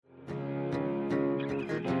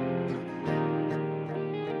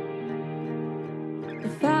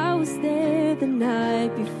was there the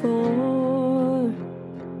night before,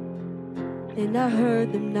 and I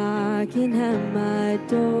heard them knocking at my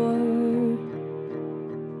door.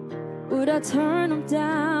 Would I turn them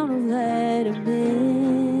down or let them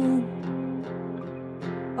in?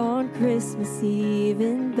 On Christmas Eve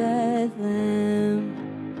in Bethlehem,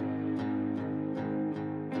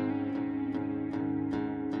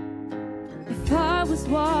 if I was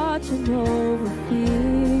watching over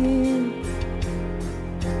here,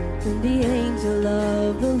 when the angel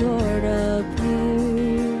of the Lord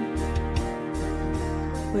appeared,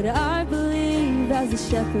 would I believe as the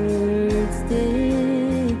shepherds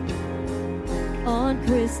did on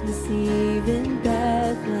Christmas Eve in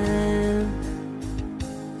Bethlehem?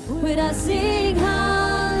 Would I sing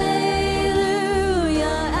hallelujah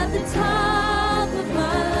at the top of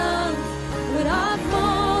my lungs? Would I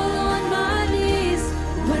fall on my knees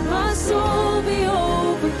when my soul be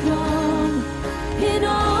overcome? In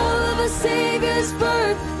all of a Savior's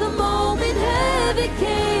birth, the moment heaven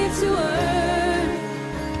came to earth,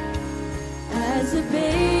 as a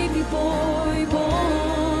baby boy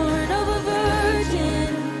born of a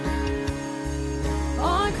virgin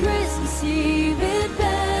on Christmas Eve in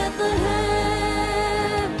Bethlehem.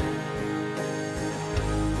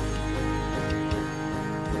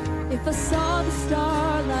 If I saw the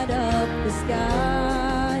star light up the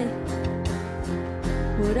sky,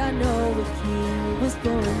 would I know a king was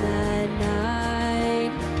born that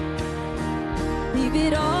night? Leave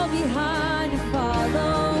it all behind and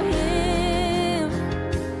follow him.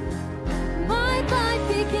 My life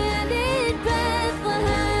began in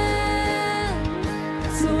Bethlehem,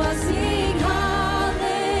 so I sing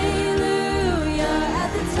hallelujah at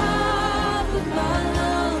the top of my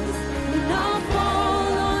lungs, and I'll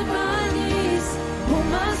fall on my knees, for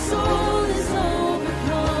my soul is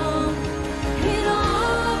overcome. In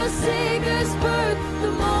all of a Savior's birth,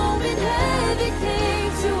 the moment heaven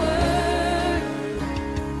came to earth,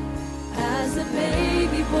 as a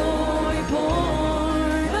baby boy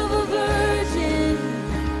born of a virgin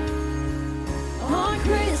on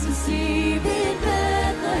Christmas Eve in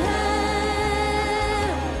Bethlehem.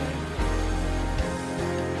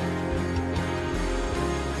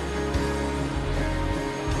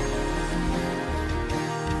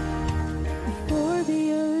 Before the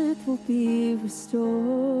earth will be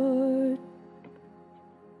restored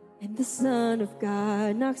and the Son of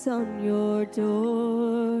God knocks on your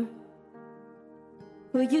door,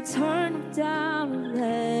 will you turn him down and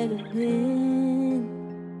let him in?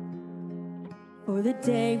 For the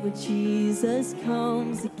day when Jesus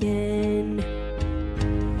comes again,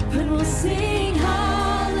 and we'll sing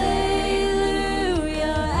hallelujah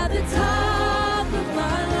at the top of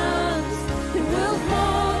my lungs, and we'll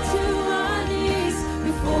fall to our knees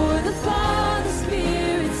before the Father,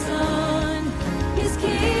 Spirit, Son. His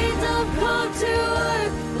kingdom come to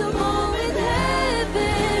earth the moment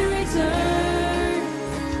heaven returns,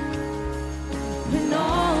 and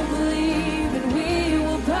all believe, and we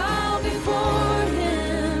will bow before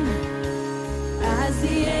him as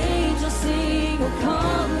the angels sing, oh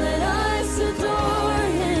come let us adore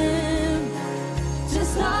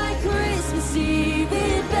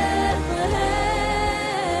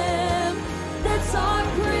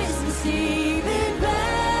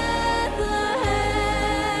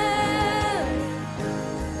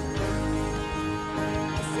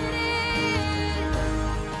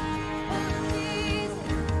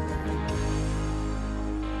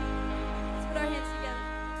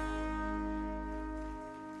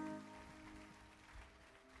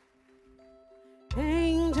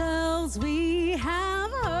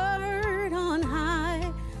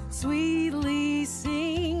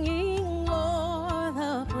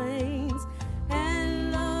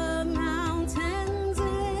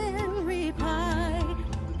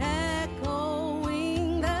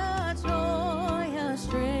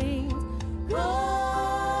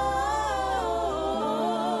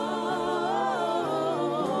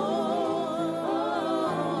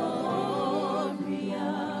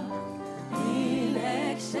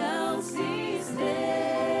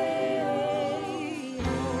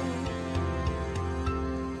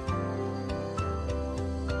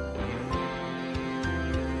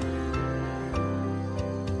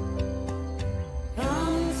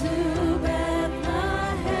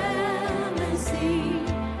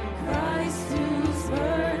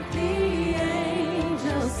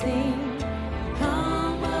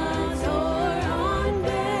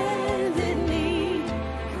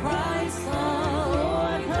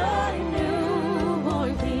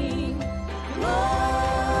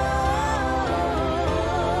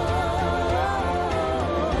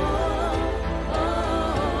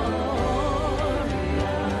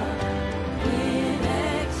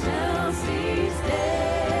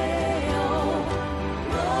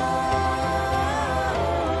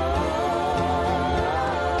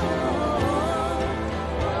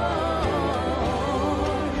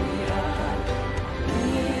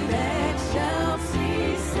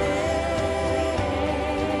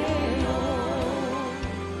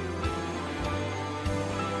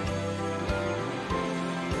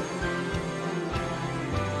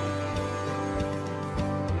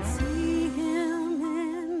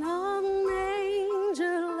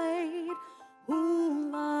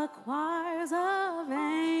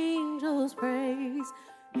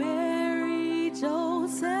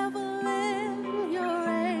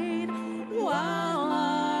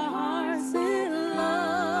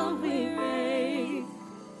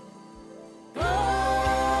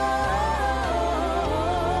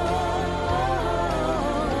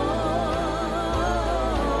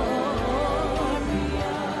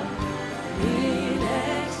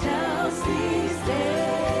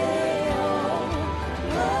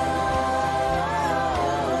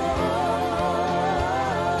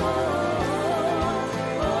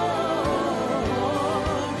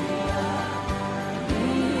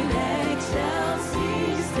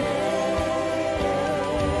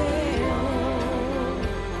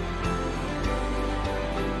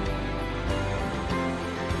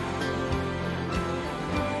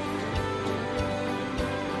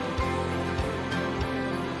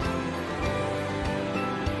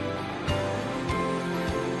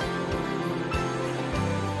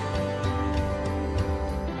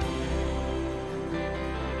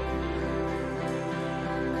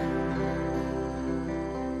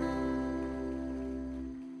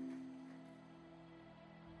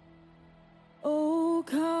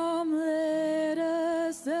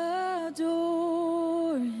us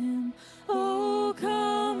adore him. Oh,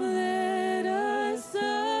 come, let us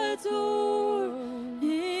adore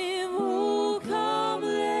him. Oh, come,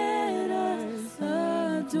 let us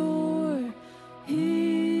adore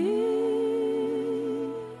him.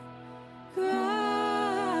 Christ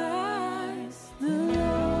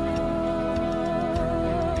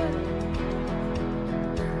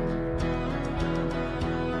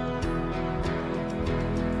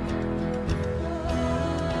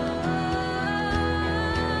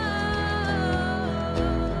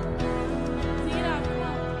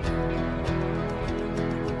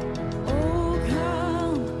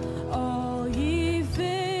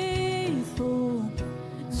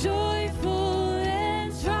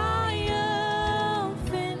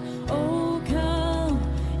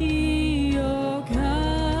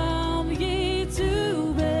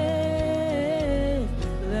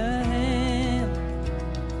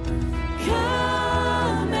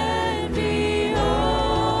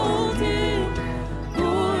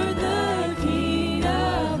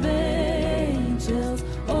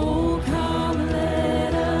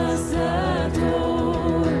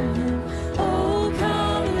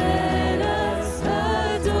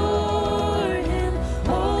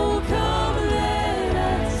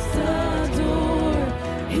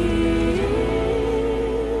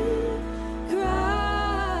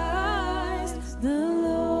the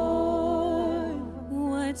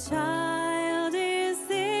child is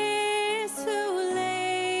this who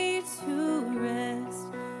lay to rest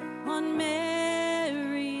on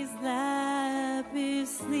Mary's lap is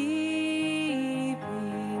sleeping,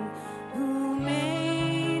 whom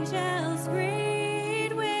angels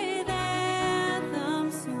greet with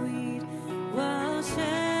anthems sweet, while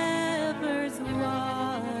shepherds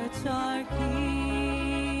watch our keeping.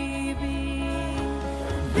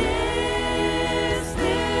 This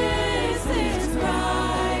is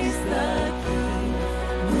Christ the King,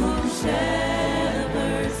 whom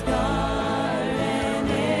shepherds guard and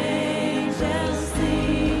angels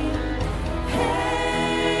sing.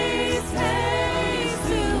 Haste, haste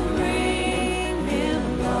to bring him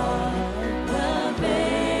God, the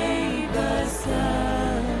babe, the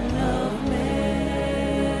Son of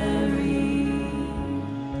Mary.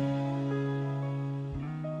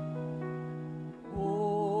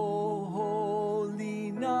 Oh, holy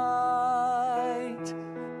night,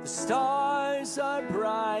 the stars are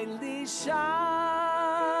brightly shining.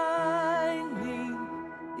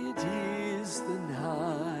 It is the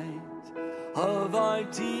night of our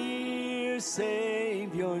dear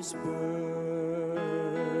Savior's birth.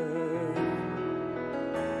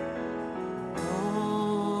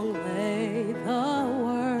 Long lay the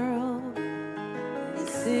world in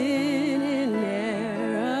sin and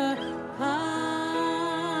error,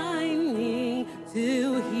 pining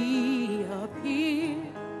till he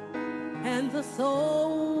appeared, and the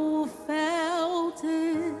soul felt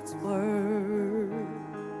its worth.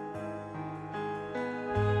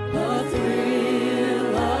 The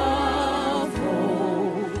thrill of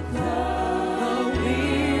hope, the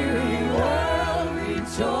weary world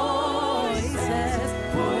rejoices,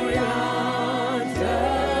 for yonder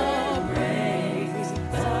breaks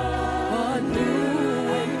a new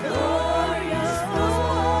and glorious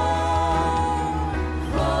dawn.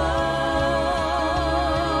 Fall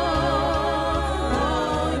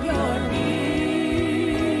on your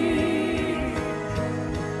knees.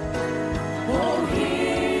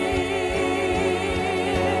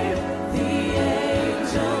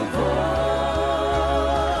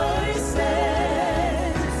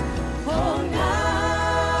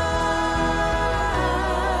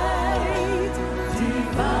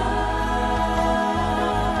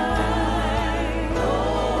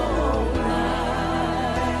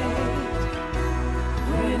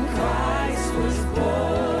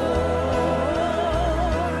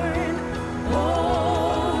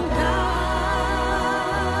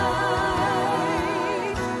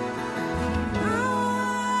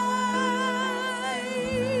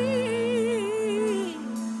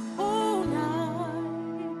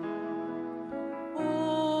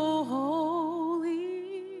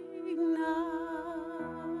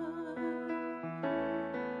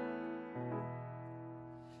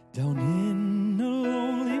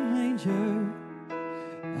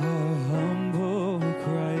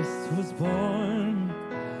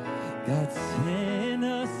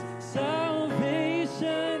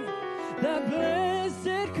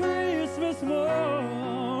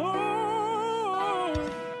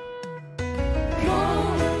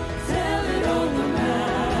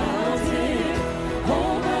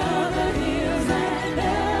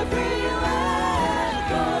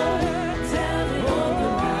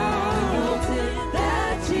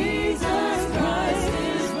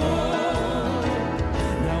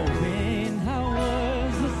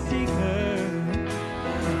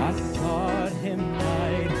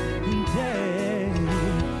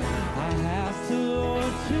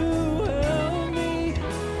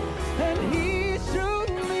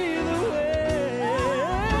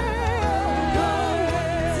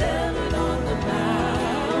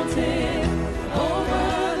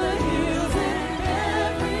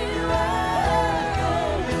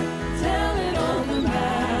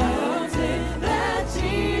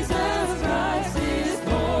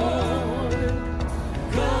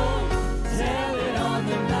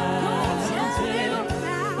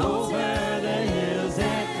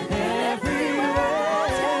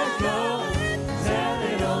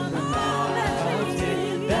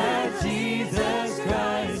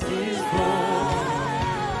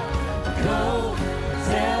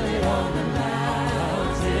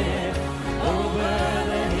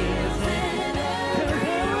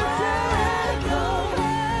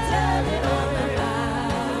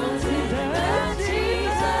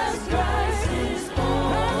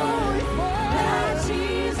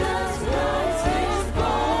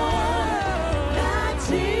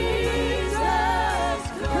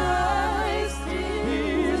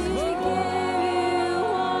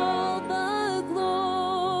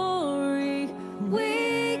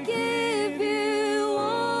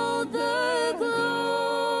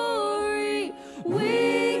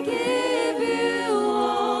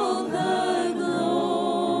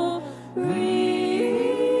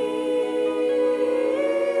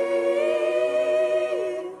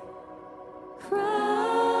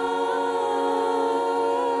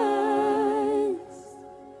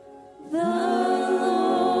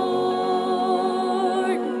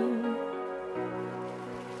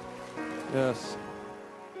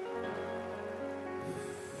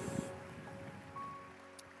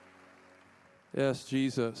 Yes,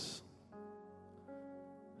 Jesus.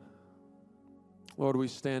 Lord, we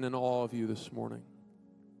stand in awe of you this morning.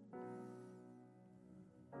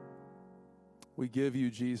 We give you,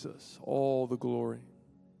 Jesus, all the glory.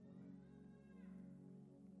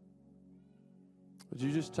 Would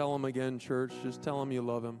you just tell him again, church? Just tell him you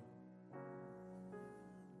love him.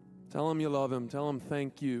 Tell him you love him. Tell him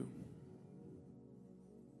thank you.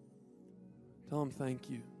 Tell him thank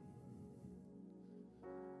you.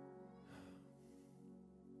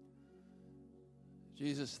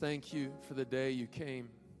 Jesus, thank you for the day you came.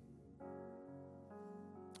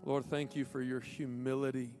 Lord, thank you for your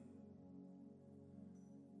humility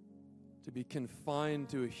to be confined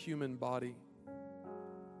to a human body,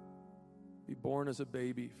 be born as a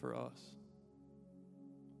baby for us.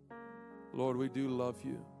 Lord, we do love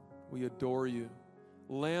you. We adore you.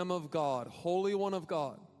 Lamb of God, Holy One of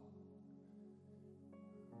God.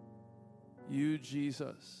 You,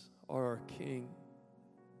 Jesus, are our King.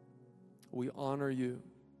 We honor you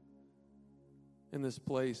in this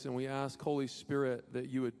place, and we ask, Holy Spirit, that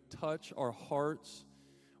you would touch our hearts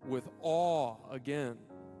with awe again.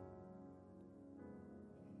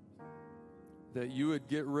 That you would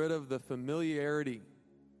get rid of the familiarity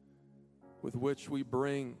with which we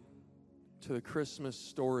bring to the Christmas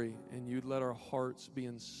story, and you'd let our hearts be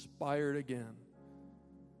inspired again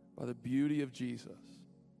by the beauty of Jesus.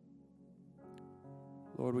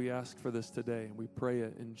 Lord, we ask for this today, and we pray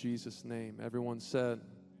it in Jesus' name. Everyone said,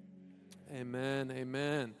 amen,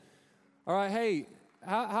 amen. All right, hey,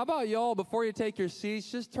 how about y'all, before you take your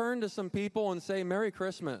seats, just turn to some people and say, Merry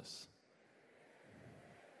Christmas.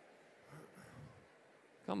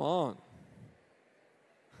 Come on.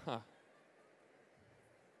 Huh.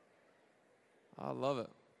 I love it.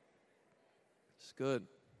 It's good.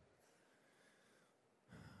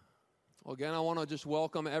 Well, again, I want to just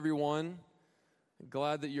welcome everyone.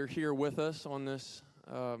 Glad that you're here with us on this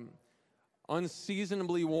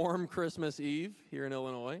unseasonably warm Christmas Eve here in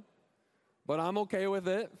Illinois. But I'm okay with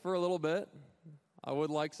it for a little bit. I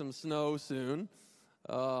would like some snow soon.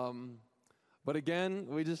 But again,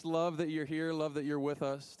 we just love that you're here, love that you're with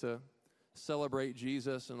us to celebrate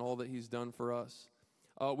Jesus and all that he's done for us.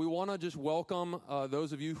 We want to just welcome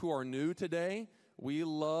those of you who are new today. We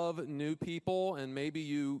love new people, and maybe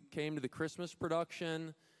you came to the Christmas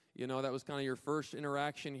production. You know, that was kind of your first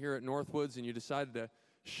interaction here at Northwoods, and you decided to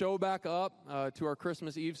show back up to our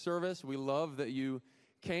Christmas Eve service. We love that you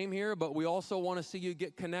came here, but we also want to see you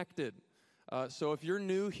get connected. So if you're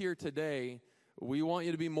new here today, we want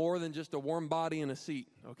you to be more than just a warm body in a seat,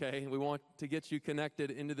 okay? We want to get you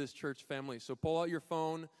connected into this church family. So pull out your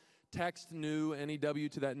phone, text NEW, N-E-W,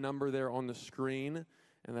 to that number there on the screen,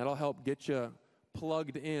 and that'll help get you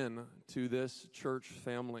plugged in to this church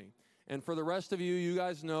family. And for the rest of you, you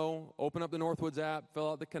guys know, open up the Northwoods app,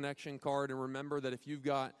 fill out the connection card, and remember that if you've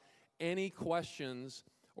got any questions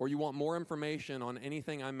or you want more information on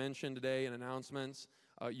anything I mentioned today in announcements,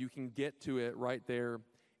 you can get to it right there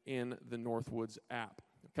in the Northwoods app,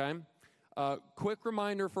 okay? Quick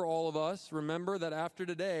reminder for all of us, remember that after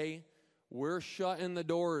today, we're shutting the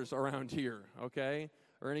doors around here, okay?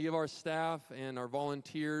 We're going to give our staff and our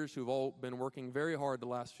volunteers who've all been working very hard the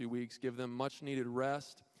last few weeks, give them much needed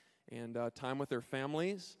rest and time with their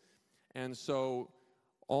families. And so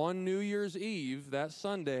on New Year's Eve, that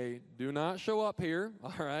Sunday, do not show up here,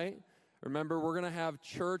 all right? Remember, we're going to have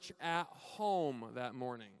church at home that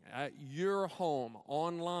morning, at your home,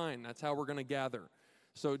 online. That's how we're going to gather.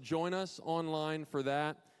 So join us online for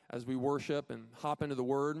that as we worship and hop into the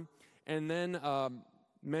Word. And then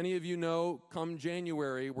many of you know, come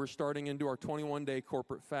January, we're starting into our 21-day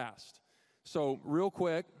corporate fast. So real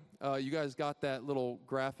quick, you guys got that little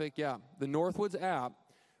graphic? Yeah, the Northwoods app,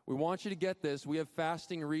 we want you to get this. We have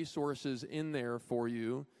fasting resources in there for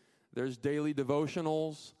you. There's daily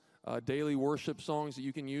devotionals, daily worship songs that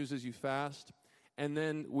you can use as you fast. And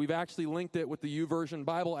then we've actually linked it with the YouVersion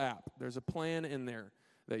Bible app. There's a plan in there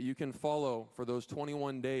that you can follow for those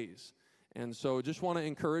 21 days. And so just want to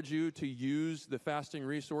encourage you to use the fasting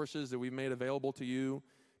resources that we've made available to you.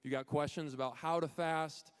 If you got questions about how to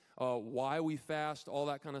fast, why we fast, all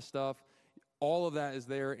that kind of stuff, all of that is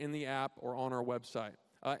there in the app or on our website.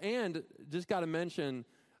 And just got to mention,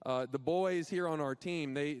 the boys here on our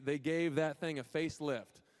team, they gave that thing a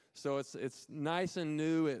facelift. So it's nice and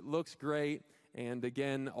new. It looks great. And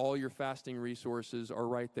again, all your fasting resources are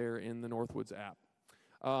right there in the Northwoods app.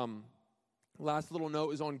 Last little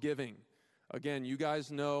note is on giving. Again, you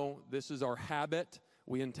guys know this is our habit.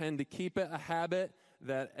 We intend to keep it a habit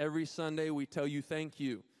that every Sunday we tell you thank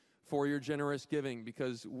you for your generous giving,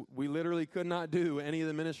 because we literally could not do any of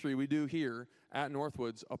the ministry we do here at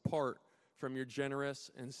Northwoods apart from your generous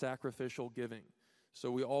and sacrificial giving. So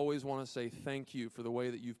we always want to say thank you for the way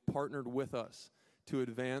that you've partnered with us to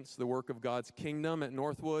advance the work of God's kingdom at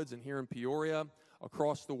Northwoods and here in Peoria,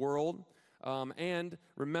 across the world. And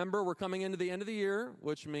remember, we're coming into the end of the year,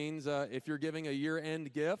 which means if you're giving a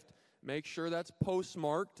year-end gift, make sure that's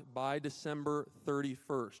postmarked by December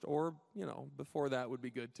 31st, or, before that would be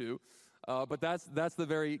good too. But that's the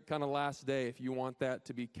very kind of last day if you want that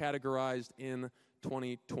to be categorized in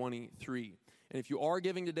 2023. And if you are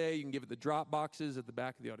giving today, you can give it the drop boxes at the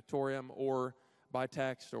back of the auditorium or by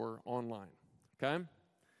text or online, okay?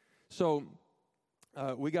 So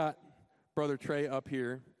we got Brother Trey up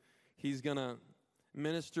here. He's going to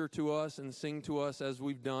minister to us and sing to us as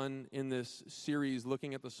we've done in this series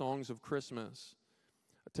looking at the songs of Christmas.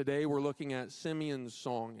 Today we're looking at Simeon's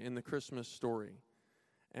song in the Christmas story.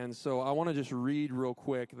 And so I want to just read real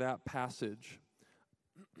quick that passage.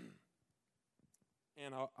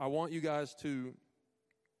 And I want you guys to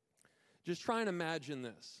just try and imagine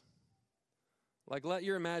this. Like, let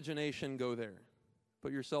your imagination go there.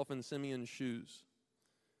 Put yourself in Simeon's shoes.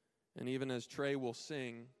 And even as Trey will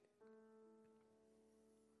sing,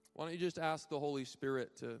 why don't you just ask the Holy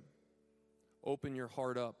Spirit to open your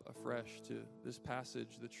heart up afresh to this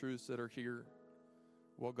passage, the truths that are here,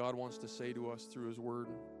 what God wants to say to us through His Word.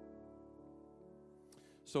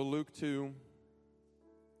 So Luke 2,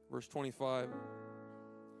 verse 25,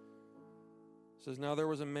 says, "Now there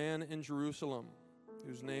was a man in Jerusalem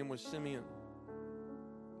whose name was Simeon.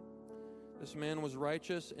 This man was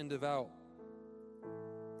righteous and devout,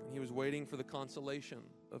 and he was waiting for the consolation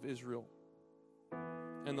of Israel.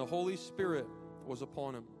 And the Holy Spirit was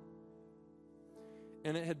upon him.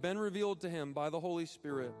 And it had been revealed to him by the Holy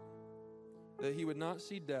Spirit that he would not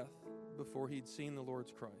see death before he'd seen the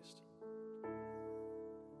Lord's Christ.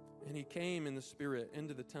 And he came in the Spirit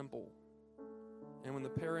into the temple. And when the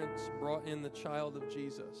parents brought in the child of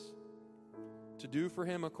Jesus to do for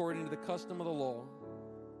him according to the custom of the law,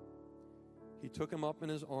 he took him up in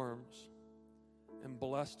his arms and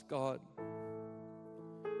blessed God.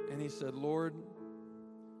 And he said, Lord,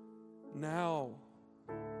 now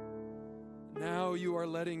you are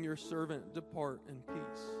letting your servant depart in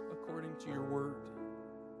peace according to your word.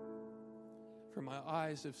 For my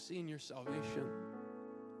eyes have seen your salvation,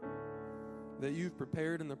 that you've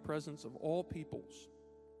prepared in the presence of all peoples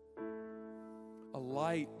a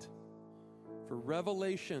light for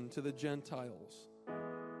revelation to the Gentiles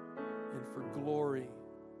and for glory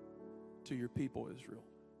to your people Israel."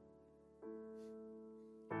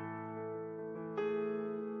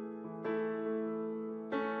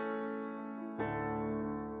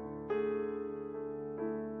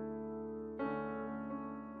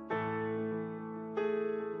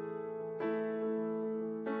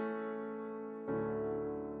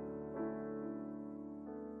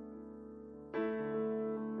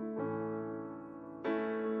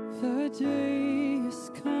 The day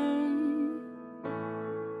has come,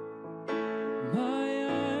 my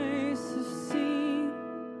eyes have seen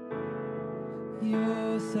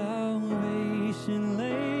your salvation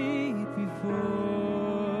laid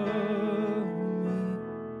before me,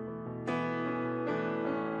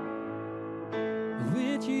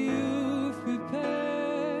 which you've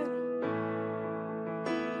prepared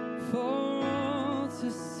for all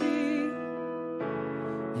to see.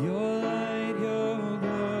 Your light, your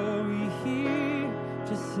glory here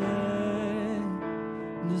to set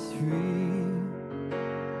us free.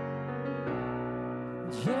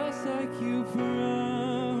 Just like you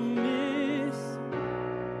promised,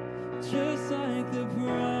 just like the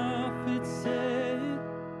prophet said,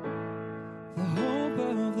 the hope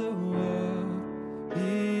of the world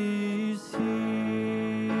is here.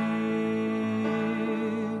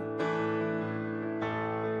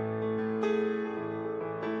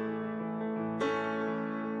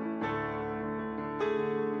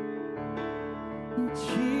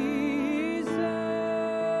 Jesus,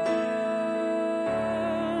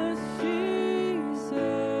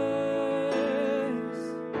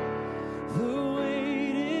 the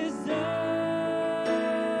wait is done.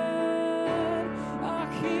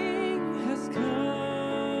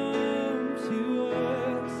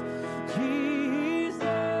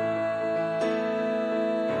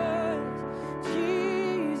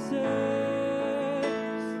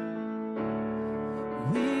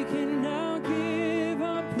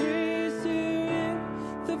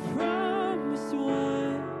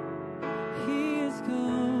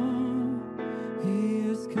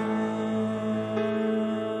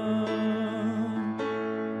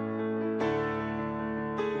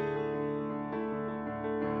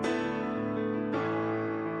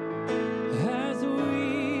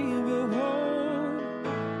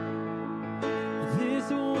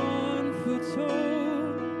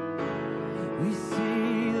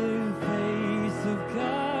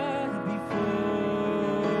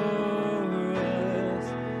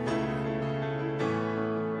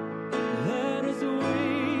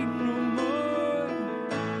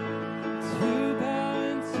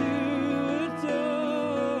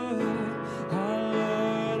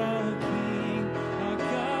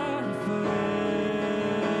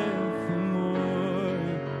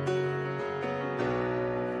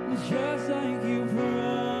 just like you promised,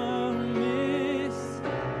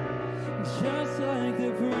 just like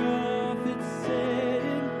the prophet said,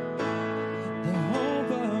 the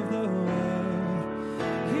hope of the world,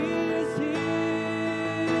 he is here.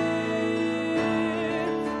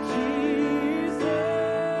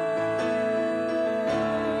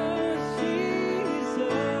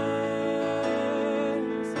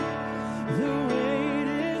 the wait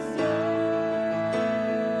is done.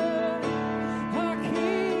 Our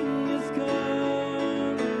King has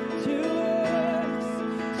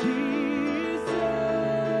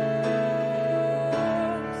come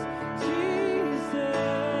to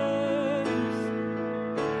us.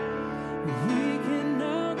 Jesus, we can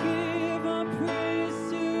now give our praise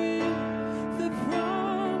to him, the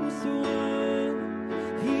promised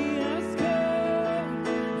one. He has come,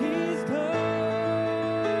 he's come,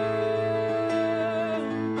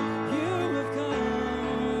 you have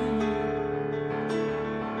come.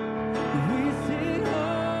 We sing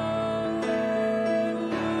hallelujah,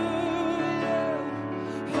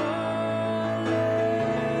 hallelujah.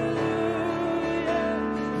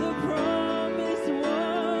 The promised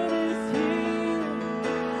one is here.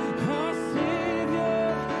 Our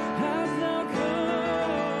Savior has now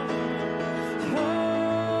come.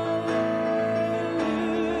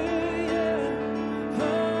 Hallelujah,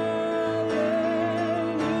 hallelujah.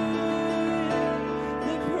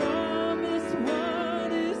 The promised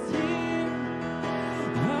one is here.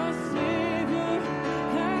 Our Savior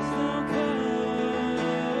has now come.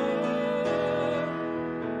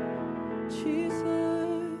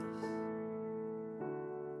 Jesus,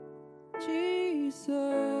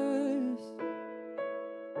 Jesus,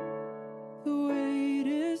 the wait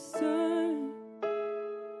is done.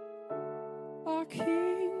 Our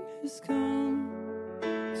King has come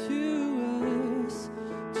to us.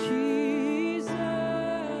 Jesus,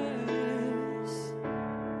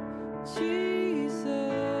 Jesus,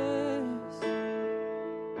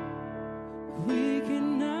 we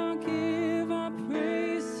can now give our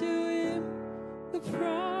praise to him, the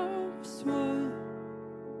promised one.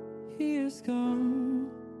 He has come,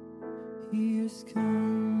 he has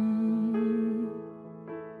come.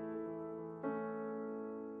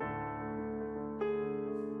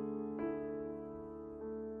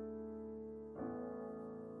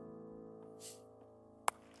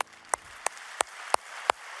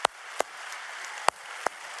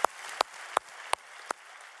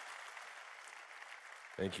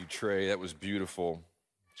 Thank you, Trey. That was beautiful.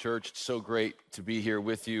 Church, it's so great to be here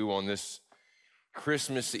with you on this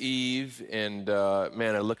Christmas Eve. And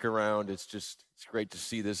man, I look around, it's great to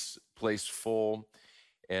see this place full.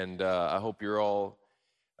 And I hope you're all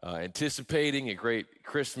anticipating a great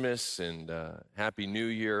Christmas and Happy New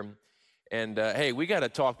Year. And hey, we got to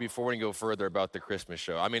talk before we go further about the Christmas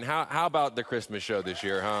show. I mean, how about the Christmas show this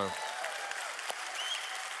year, huh?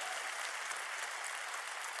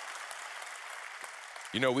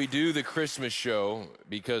 You know, we do the Christmas show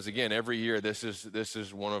because, again, every year this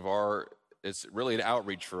is one of our, it's really an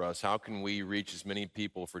outreach for us. How can we reach as many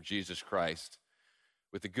people for Jesus Christ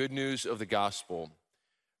with the good news of the gospel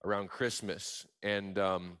around Christmas? And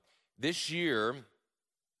this year,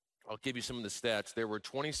 I'll give you some of the stats. There were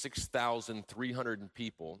 26,300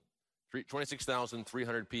 people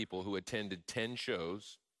who attended 10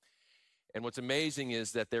 shows. And what's amazing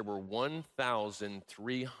is that there were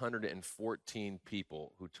 1,314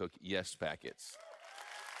 people who took yes packets,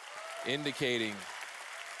 indicating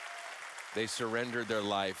they surrendered their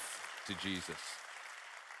life to Jesus.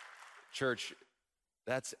 Church,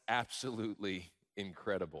 that's absolutely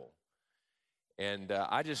incredible. And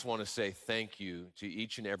I just want to say thank you to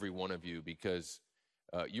each and every one of you, because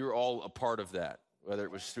you're all a part of that, whether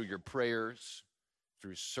it was through your prayers,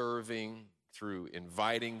 through serving, through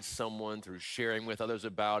inviting someone, through sharing with others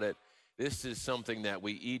about it. This is something that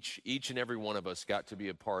we each and every one of us got to be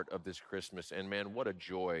a part of this Christmas. And man, what a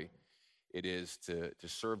joy it is to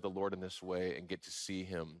serve the Lord in this way and get to see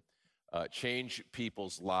him change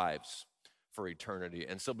people's lives for eternity.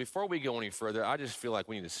 And so before we go any further, I just feel like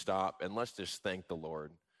we need to stop and let's just thank the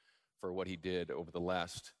Lord for what he did over the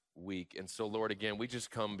last week. And so, Lord, again, we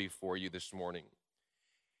just come before you this morning.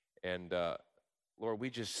 And Lord, we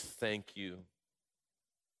just thank you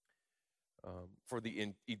for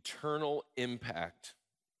the eternal impact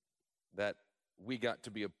that we got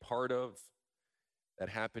to be a part of, that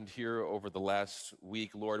happened here over the last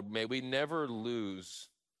week. Lord, may we never lose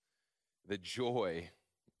the joy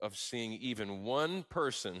of seeing even one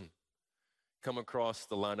person come across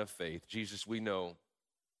the line of faith. Jesus, we know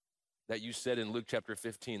that you said in Luke chapter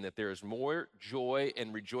 15 that there is more joy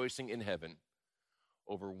and rejoicing in heaven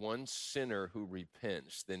over one sinner who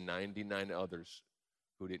repents than 99 others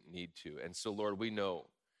who didn't need to. And so, Lord, we know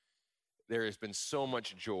there has been so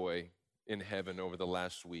much joy in heaven over the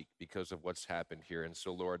last week because of what's happened here. And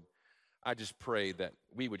so, Lord, I just pray that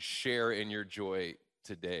we would share in your joy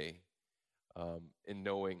today, in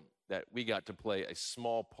knowing that we got to play a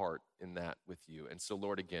small part in that with you. And so,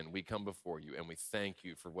 Lord, again, we come before you and we thank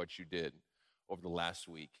you for what you did over the last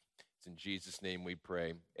week. It's in Jesus' name we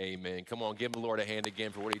pray. Amen. Come on, give the Lord a hand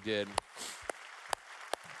again for what he did.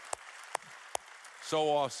 So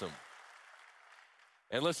awesome.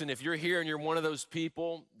 And listen, if you're here and you're one of those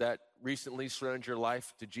people that recently surrendered your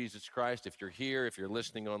life to Jesus Christ, if you're here, if you're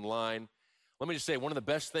listening online, let me just say, one of the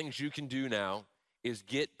best things you can do now is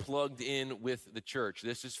get plugged in with the church.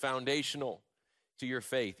 This is foundational to your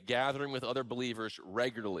faith, gathering with other believers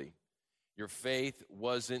regularly. Your faith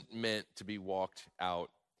wasn't meant to be walked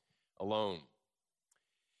out alone.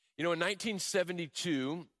 You know, in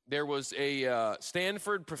 1972, there was a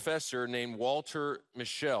Stanford professor named Walter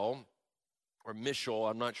Mischel, or Mischel,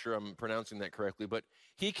 I'm not sure I'm pronouncing that correctly, but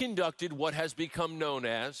he conducted what has become known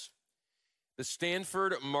as the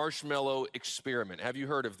Stanford Marshmallow Experiment. Have you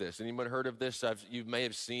heard of this? Anyone heard of this? You may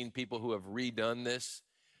have seen people who have redone this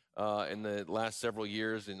in the last several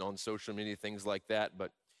years and on social media, things like that.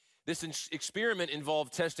 But this experiment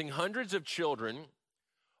involved testing hundreds of children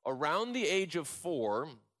around the age of 4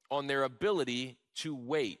 on their ability to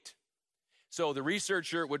wait. So the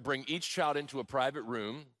researcher would bring each child into a private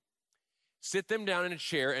room, sit them down in a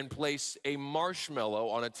chair, and place a marshmallow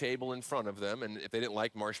on a table in front of them. And if they didn't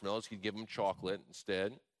like marshmallows, he'd give them chocolate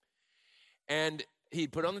instead. And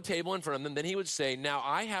he'd put it on the table in front of them. Then he would say, now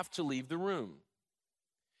I have to leave the room.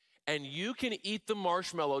 And you can eat the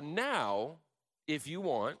marshmallow now if you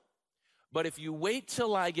want. But if you wait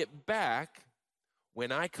till I get back,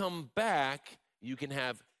 when I come back, you can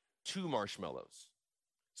have 2 marshmallows.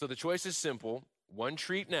 So the choice is simple. 1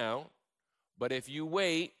 treat now, but if you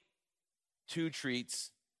wait, 2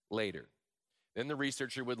 treats later. Then the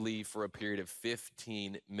researcher would leave for a period of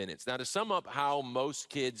 15 minutes. Now, to sum up how most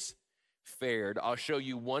kids fared, I'll show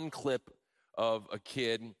you one clip of a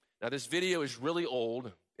kid. Now, this video is really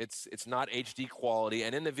old. It's not HD quality.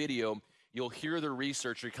 And in the video, you'll hear the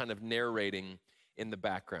researcher kind of narrating in the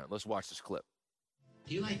background. Let's watch this clip.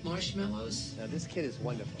 Do you like marshmallows? Now, this kid is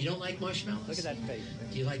wonderful. You don't like marshmallows? Look at that face.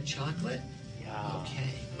 Do you like chocolate? Yeah. Okay,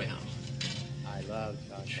 well, I love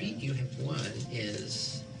chocolate. the treat you have won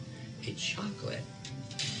is a chocolate.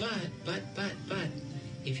 But,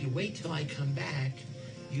 if you wait till I come back,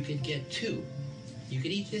 you could get 2. You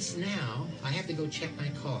could eat this now. I have to go check my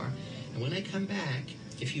car. And when I come back,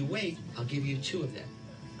 if you wait, I'll give you 2 of them.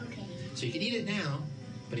 Okay. So you can eat it now,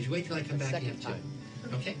 but if you wait till I come back, you have 2. Second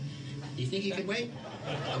time. Okay? You think you can wait?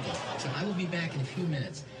 Okay. So I will be back in a few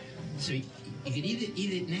minutes. So you can eat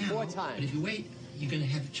it now. 4 times. But if you wait, you're going to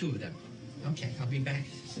have 2 of them. Okay, I'll be back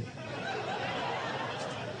soon.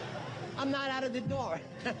 I'm not out of the door.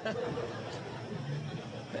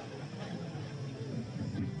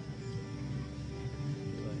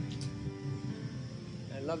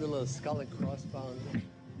 I love the little skull and crossbones.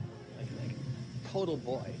 Like total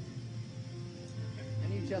boy.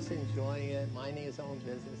 And he's just enjoying it, minding his own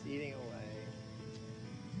business, eating away.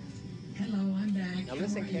 Hello, I'm back. Now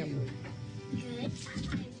listen How are carefully. you? Good.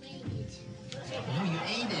 I waited. Oh, you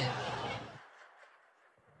ate it.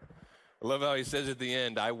 I love how he says at the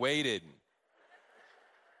end, I waited.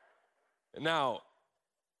 Now,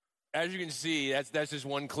 as you can see, that's just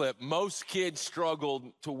one clip. Most kids struggled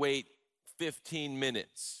to wait 15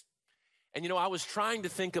 minutes. And, you know, I was trying to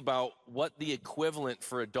think about what the equivalent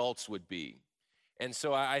for adults would be. And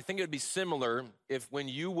so I think it would be similar if when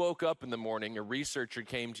you woke up in the morning, a researcher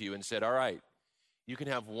came to you and said, all right, you can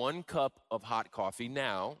have 1 cup of hot coffee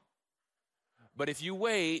now, but if you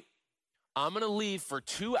wait, I'm going to leave for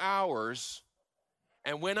 2 hours,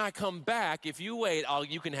 and when I come back, if you wait,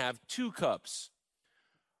 you can have 2 cups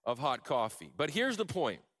of hot coffee. But here's the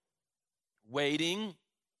point. Waiting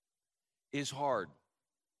is hard.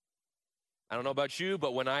 I don't know about you,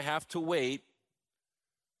 but when I have to wait,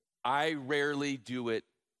 I rarely do it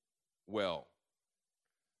well.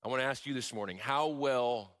 I want to ask you this morning, how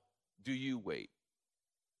well do you wait?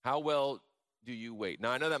 How well do you wait?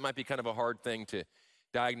 Now, I know that might be kind of a hard thing to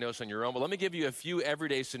diagnose on your own, but let me give you a few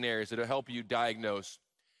everyday scenarios that will help you diagnose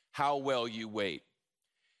how well you wait.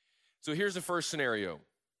 So here's the first scenario.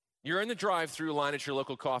 You're in the drive-through line at your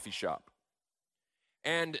local coffee shop,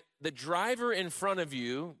 and the driver in front of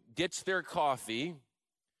you gets their coffee,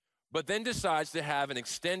 but then decides to have an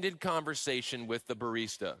extended conversation with the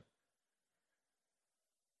barista.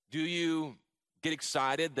 Do you get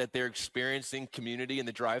excited that they're experiencing community in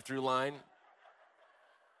the drive-through line?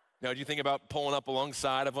 Now, do you think about pulling up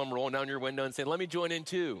alongside of them, rolling down your window and saying, let me join in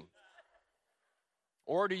too?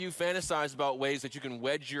 Or do you fantasize about ways that you can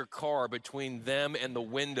wedge your car between them and the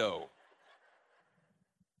window?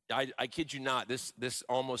 I kid you not, this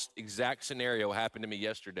almost exact scenario happened to me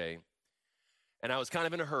yesterday. And I was kind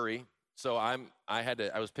of in a hurry, so I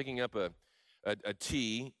was picking up a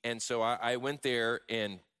tea, and so I went there,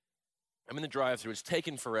 and I'm in the drive-thru. It's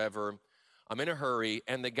taking forever. I'm in a hurry,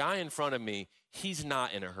 and the guy in front of me, he's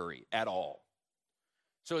not in a hurry at all.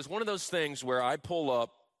 So it's one of those things where I pull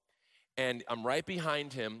up, and I'm right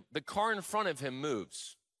behind him. The car in front of him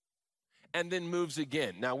moves, and then moves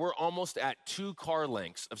again. Now, we're almost at 2 car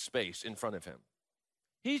lengths of space in front of him.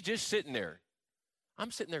 He's just sitting there.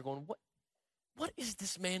 I'm sitting there going, what is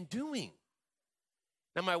this man doing?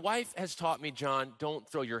 Now, my wife has taught me, John, don't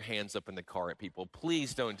throw your hands up in the car at people.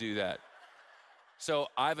 Please don't do that. So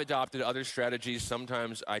I've adopted other strategies.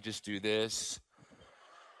 Sometimes I just do this.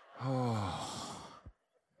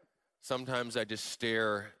 Sometimes I just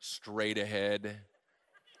stare straight ahead.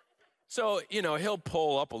 So, he'll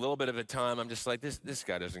pull up a little bit at a time. I'm just like, this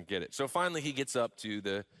guy doesn't get it. So finally he gets up to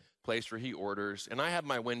the place where he orders, and I have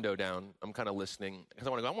my window down. I'm kind of listening because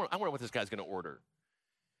I wonder what this guy's going to order.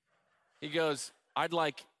 He goes, I'd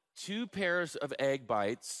like 2 pairs of egg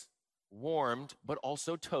bites, warmed, but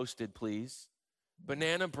also toasted, please.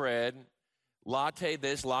 Banana bread, latte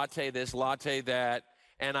this, latte that.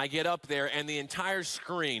 And I get up there, and the entire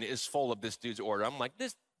screen is full of this dude's order. I'm like,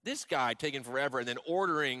 this guy taking forever, and then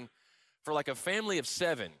ordering for like a family of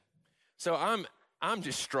 7. So I'm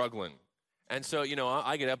just struggling. And so,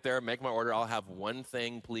 I get up there, make my order. I'll have 1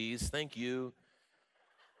 thing, please. Thank you.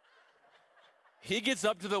 He gets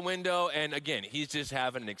up to the window, and again, he's just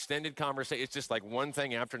having an extended conversation. It's just like one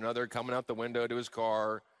thing after another coming out the window to his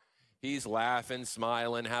car. He's laughing,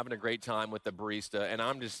 smiling, having a great time with the barista, and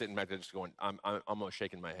I'm just sitting back there just going, I'm almost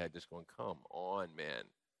shaking my head, just going, come on, man.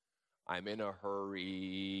 I'm in a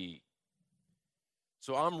hurry.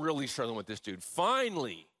 So I'm really struggling with this dude.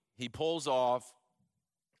 Finally, he pulls off.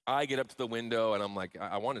 I get up to the window, and I'm like,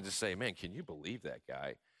 I wanted to say, man, can you believe that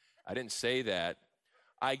guy? I didn't say that.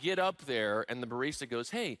 I get up there, and the barista goes,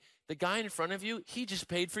 hey, the guy in front of you, he just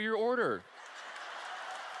paid for your order.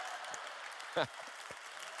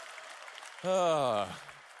 I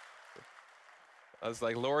was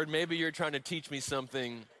like, Lord, maybe you're trying to teach me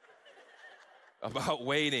something about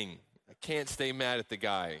waiting. I can't stay mad at the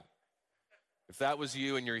guy. If that was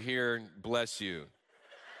you and you're here, bless you.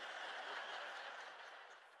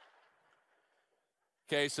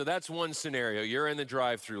 Okay, so that's one scenario. You're in the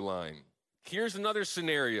drive-thru line. Here's another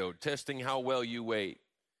scenario, testing how well you wait.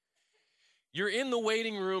 You're in the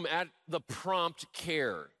waiting room at the prompt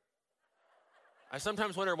care. I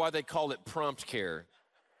sometimes wonder why they call it prompt care.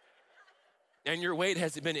 And your wait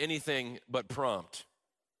hasn't been anything but prompt.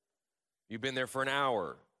 You've been there for an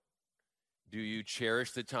hour. Do you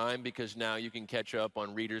cherish the time because now you can catch up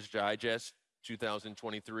on Reader's Digest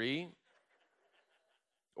 2023?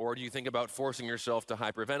 Or do you think about forcing yourself to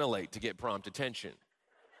hyperventilate to get prompt attention?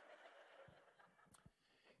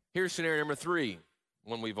 Here's scenario number 3,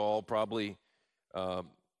 one we've all probably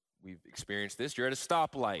we've experienced this. You're at a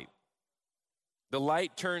stoplight. The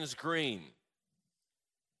light turns green.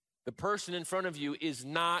 The person in front of you is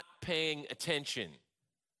not paying attention.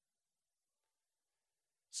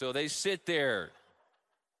 So they sit there.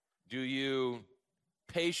 Do you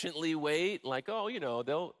patiently wait? Like,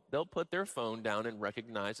 they'll put their phone down and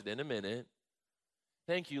recognize it in a minute.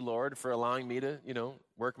 Thank you, Lord, for allowing me to,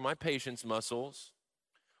 work my patience muscles.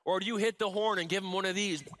 Or do you hit the horn and give them one of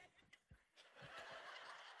these?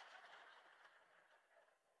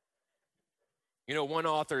 One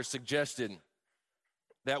author suggested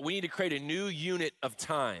that we need to create a new unit of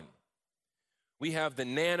time. We have the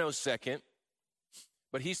nanosecond,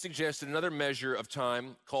 but he suggested another measure of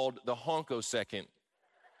time called the honkosecond.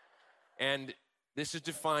 And this is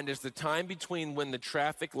defined as the time between when the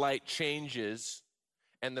traffic light changes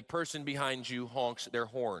and the person behind you honks their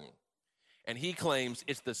horn. And he claims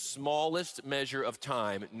it's the smallest measure of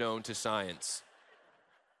time known to science.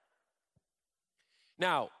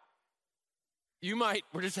 Now,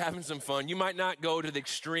 we're just having some fun. You might not go to the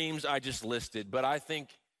extremes I just listed, but I think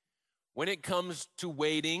when it comes to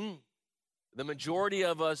waiting, the majority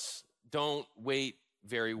of us don't wait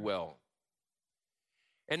very well.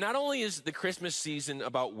 And not only is the Christmas season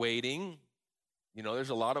about waiting, there's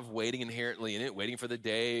a lot of waiting inherently in it, waiting for the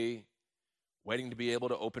day, waiting to be able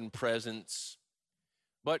to open presents.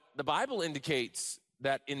 But the Bible indicates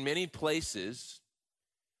that in many places,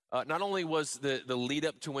 not only was the lead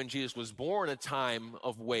up to when Jesus was born a time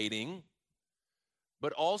of waiting,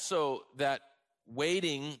 but also that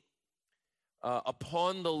waiting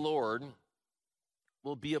upon the Lord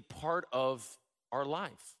will be a part of our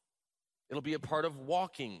life. It'll be a part of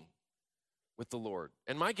walking with the Lord.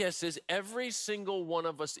 And my guess is every single one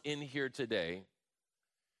of us in here today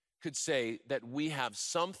could say that we have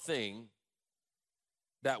something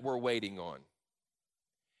that we're waiting on.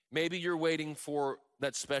 Maybe you're waiting for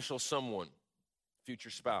that special someone, future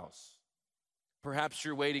spouse. Perhaps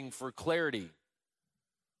you're waiting for clarity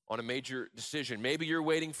on a major decision. Maybe you're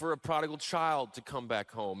waiting for a prodigal child to come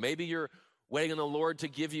back home. Maybe you're waiting on the Lord to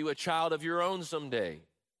give you a child of your own someday.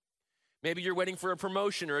 Maybe you're waiting for a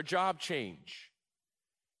promotion or a job change.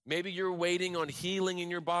 Maybe you're waiting on healing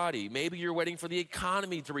in your body. Maybe you're waiting for the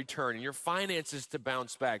economy to return and your finances to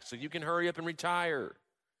bounce back so you can hurry up and retire.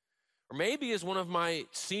 Or maybe, as one of my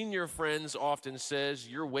senior friends often says,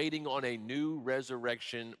 you're waiting on a new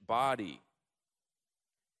resurrection body.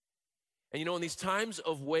 And you know, in these times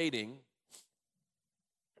of waiting,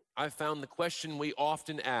 I've found the question we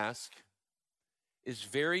often ask is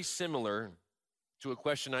very similar to a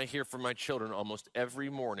question I hear from my children almost every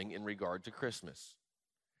morning in regard to Christmas.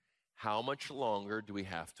 How much longer do we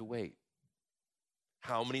have to wait?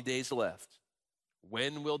 How many days left?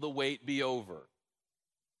 When will the wait be over?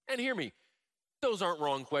 And hear me, those aren't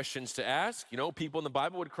wrong questions to ask. You know, people in the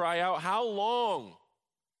Bible would cry out, "How long,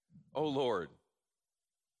 O Lord?"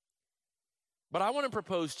 But I want to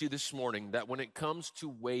propose to you this morning that when it comes to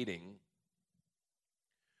waiting,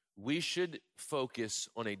 we should focus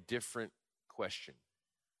on a different question.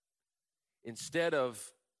 Instead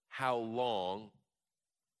of how long,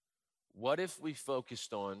 what if we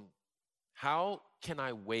focused on how can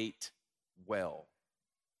I wait well?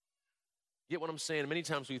 Get what I'm saying? Many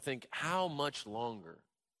times we think, how much longer?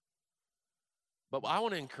 But I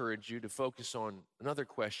want to encourage you to focus on another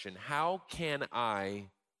question. How can I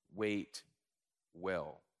wait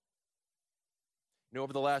well? You know,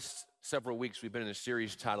 over the last several weeks, we've been in a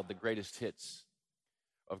series titled The Greatest Hits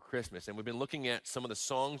of Christmas, and we've been looking at some of the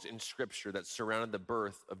songs in Scripture that surrounded the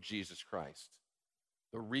birth of Jesus Christ,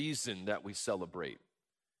 the reason that we celebrate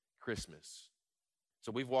Christmas.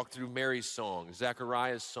 So we've walked through Mary's song,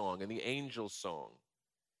 Zechariah's song, and the angel's song.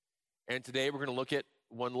 And today we're going to look at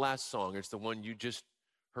one last song. It's the one you just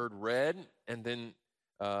heard read, and then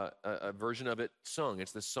a version of it sung.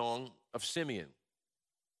 It's the Song of Simeon.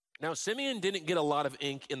 Now, Simeon didn't get a lot of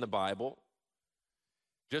ink in the Bible,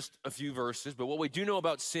 just a few verses, but what we do know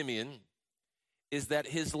about Simeon is that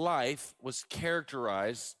his life was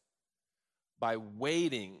characterized by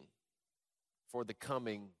waiting for the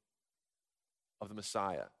coming of the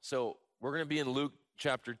Messiah. So we're going to be in Luke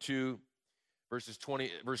chapter 2, verse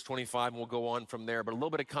 25, and we'll go on from there. But a little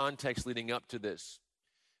bit of context leading up to this.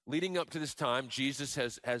 Leading up to this time, Jesus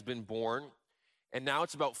has been born, and now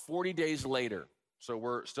it's about 40 days later. So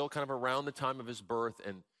we're still kind of around the time of his birth,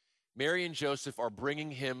 and Mary and Joseph are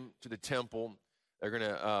bringing him to the temple. They're going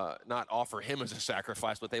to not offer him as a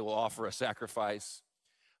sacrifice, but they will offer a sacrifice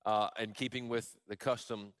in keeping with the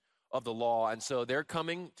custom of the law. And so they're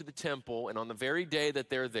coming to the temple, and on the very day that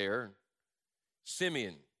they're there,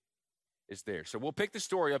 Simeon is there. So we'll pick the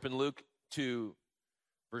story up in Luke 2,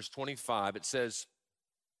 verse 25. It says,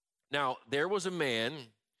 "Now there was a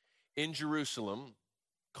man in Jerusalem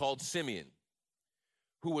called Simeon,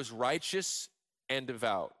 who was righteous and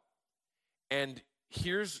devout." And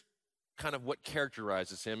here's kind of what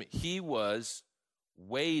characterizes him. He was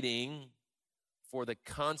waiting for the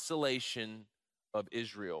consolation of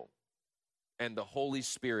Israel, and the Holy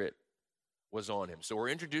Spirit was on him. So we're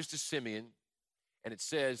introduced to Simeon, and it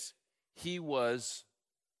says he was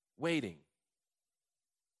waiting.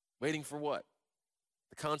 Waiting for what?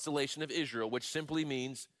 The consolation of Israel, which simply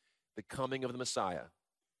means the coming of the Messiah.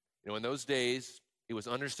 You know, in those days, it was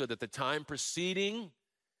understood that the time preceding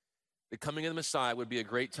the coming of the Messiah would be a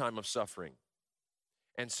great time of suffering.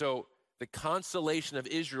 And so the consolation of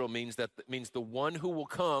Israel means the one who will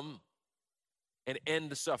come and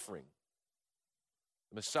end the suffering.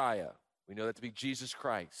 The Messiah. We know that to be Jesus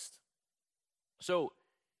Christ. So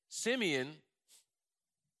Simeon,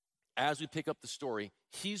 as we pick up the story,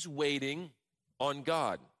 he's waiting on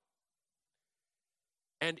God.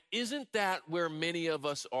 And isn't that where many of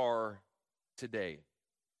us are today?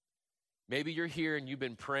 Maybe you're here and you've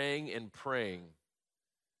been praying and praying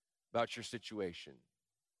about your situation.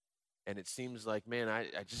 And it seems like, man,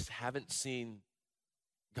 I just haven't seen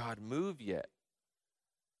God move yet.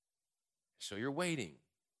 So you're waiting.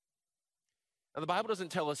 Now, the Bible doesn't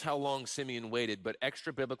tell us how long Simeon waited, but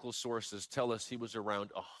extra biblical sources tell us he was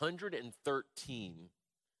around 113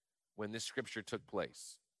 when this scripture took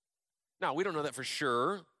place. Now, we don't know that for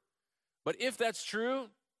sure, but if that's true,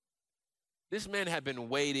 This man had been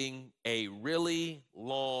waiting a really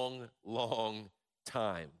long, long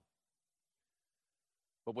time.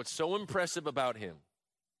 But what's so impressive about him,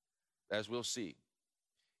 as we'll see,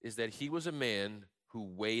 is that he was a man who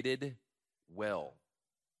waited well.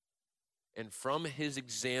 And from his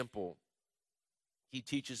example, he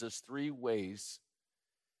teaches us 3 ways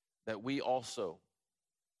that we also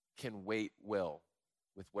can wait well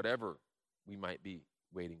with whatever we might be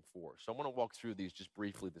waiting for. So I want to walk through these just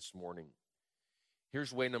briefly this morning.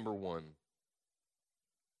 Here's way number 1.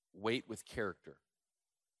 Wait with character.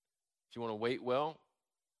 If you want to wait well,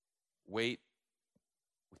 wait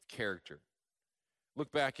with character.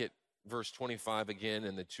 Look back at verse 25 again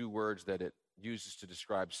and the 2 words that it uses to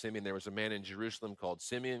describe Simeon. There was a man in Jerusalem called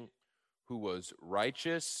Simeon who was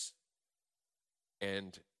righteous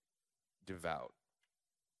and devout.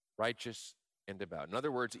 Righteous and devout. In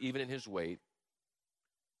other words, even in his wait,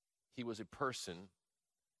 he was a person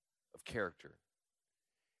of character.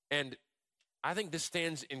 And I think this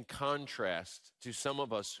stands in contrast to some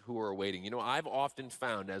of us who are waiting. You know, I've often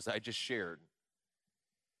found, as I just shared,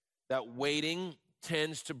 that waiting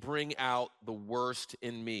tends to bring out the worst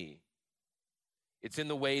in me. It's in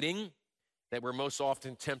the waiting that we're most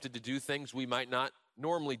often tempted to do things we might not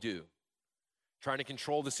normally do, trying to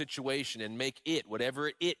control the situation and make it,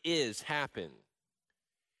 whatever it is, happen.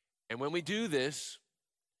 And when we do this,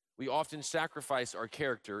 we often sacrifice our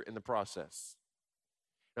character in the process.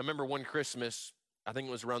 I remember one Christmas, I think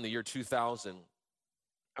it was around the year 2000,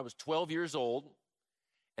 I was 12 years old,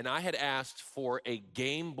 and I had asked for a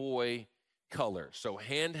Game Boy Color, so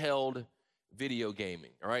handheld video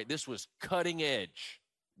gaming, all right? This was cutting edge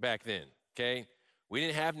back then, okay? We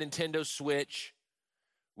didn't have Nintendo Switch.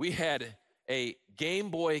 We had a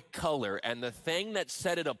Game Boy Color, and the thing that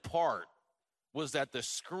set it apart was that the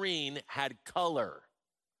screen had color.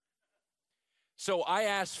 So I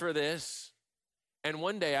asked for this, and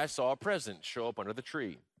one day I saw a present show up under the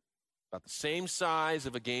tree, about the same size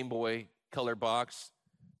of a Game Boy Color box,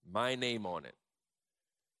 my name on it.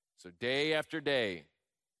 So day after day,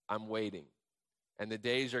 I'm waiting, and the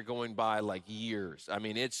days are going by like years. I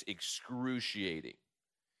mean, it's excruciating.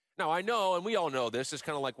 Now, I know, and we all know this, it's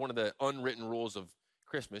kind of like one of the unwritten rules of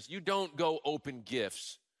Christmas. You don't go open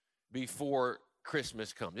gifts before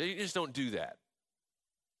Christmas comes. You just don't do that.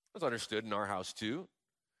 That's understood in our house too.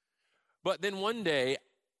 But then one day,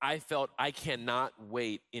 I felt I cannot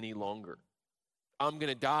wait any longer. I'm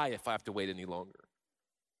going to die if I have to wait any longer.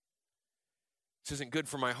 This isn't good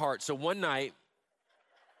for my heart. So one night,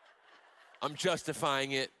 I'm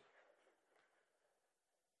justifying it.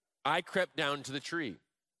 I crept down to the tree.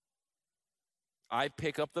 I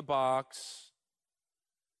pick up the box,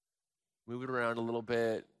 move it around a little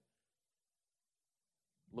bit,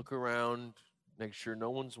 look around, make sure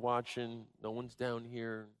no one's watching, no one's down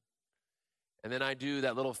here. And then I do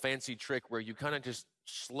that little fancy trick where you kind of just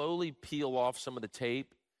slowly peel off some of the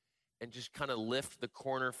tape and just kind of lift the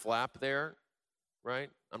corner flap there,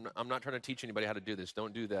 right? I'm not trying to teach anybody how to do this.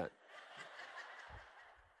 Don't do that.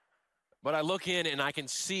 But I look in and I can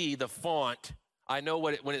see the font. I know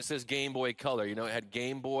when it says Game Boy Color, you know, it had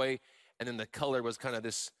Game Boy, and then the color was kind of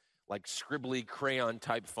this like scribbly crayon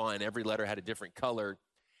type font. Every letter had a different color.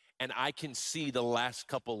 And I can see the last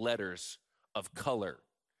couple letters of color.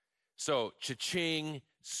 So, cha-ching,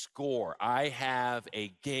 score. I have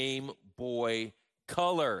a Game Boy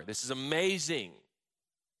Color. This is amazing.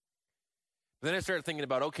 But then I started thinking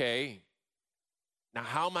about, okay, now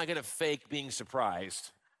how am I going to fake being surprised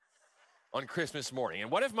on Christmas morning? And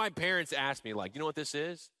what if my parents ask me, like, you know what this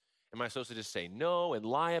is? Am I supposed to just say no and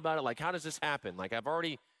lie about it? Like, how does this happen? Like, I've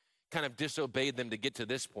already kind of disobeyed them to get to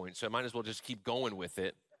this point, so I might as well just keep going with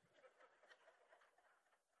it.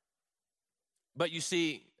 But you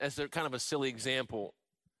see, as a kind of a silly example,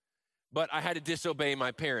 but I had to disobey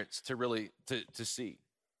my parents to really, to see.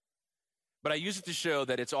 But I use it to show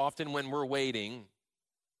that it's often when we're waiting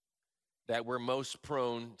that we're most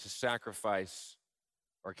prone to sacrifice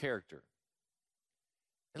our character.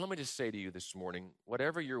 And let me just say to you this morning,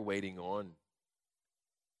 whatever you're waiting on,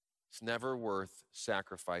 it's never worth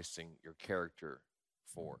sacrificing your character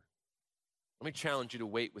for. Let me challenge you to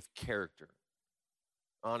wait with character,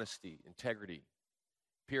 honesty, integrity,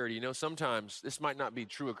 purity. You know, sometimes, this might not be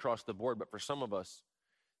true across the board, but for some of us,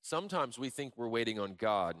 sometimes we think we're waiting on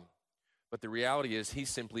God, but the reality is He's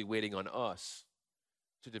simply waiting on us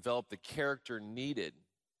to develop the character needed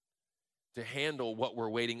to handle what we're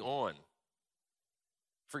waiting on.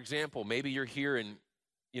 For example, maybe you're here and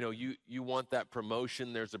you want that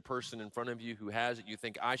promotion. There's a person in front of you who has it. You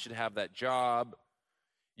think, I should have that job.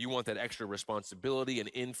 You want that extra responsibility and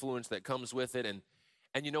influence that comes with it.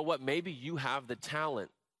 And you know what? Maybe you have the talent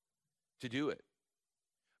to do it.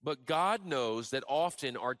 But God knows that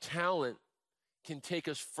often our talent can take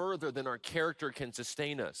us further than our character can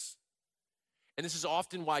sustain us. And this is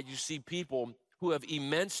often why you see people who have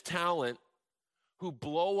immense talent who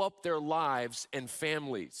blow up their lives and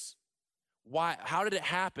families. Why? How did it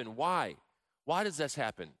happen? Why? Why does this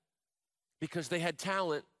happen? Because they had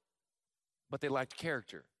talent, but they lacked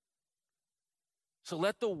character. So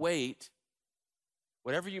let the weight,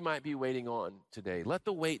 whatever you might be waiting on today, let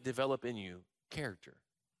the weight develop in you character.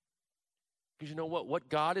 Because you know what? What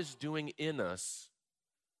God is doing in us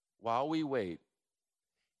while we wait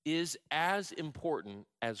is as important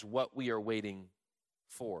as what we are waiting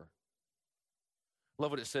for. I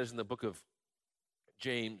love what it says in the book of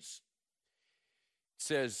James. It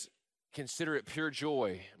says, consider it pure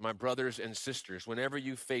joy, my brothers and sisters, whenever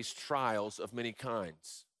you face trials of many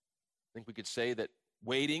kinds. I think we could say that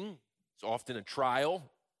waiting is often a trial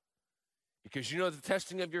because you know the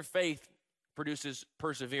testing of your faith produces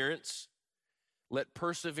perseverance. Let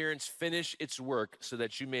perseverance finish its work so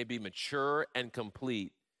that you may be mature and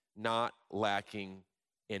complete, not lacking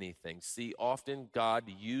anything. See, often God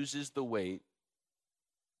uses the wait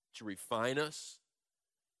to refine us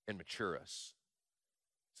and mature us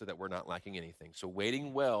so that we're not lacking anything. So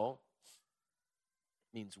waiting well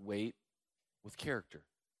means wait with character.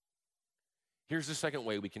 Here's the second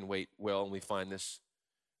way we can wait well, and we find this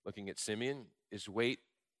looking at Simeon, is wait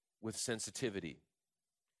with sensitivity.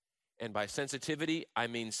 And by sensitivity, I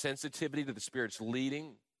mean sensitivity to the Spirit's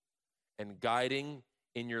leading and guiding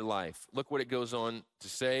in your life. Look what it goes on to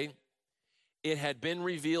say. It had been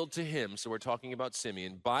revealed to him, so we're talking about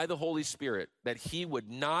Simeon, by the Holy Spirit that he would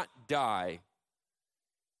not die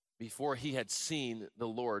before he had seen the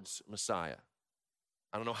Lord's Messiah.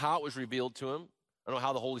 I don't know how it was revealed to him. I don't know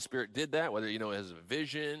how the Holy Spirit did that, whether, as a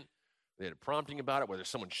vision, they had a prompting about it, whether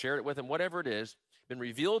someone shared it with him, whatever it is, been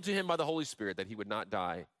revealed to him by the Holy Spirit that he would not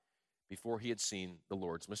die before he had seen the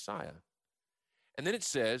Lord's Messiah. And then it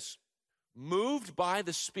says, moved by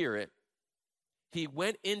the Spirit, he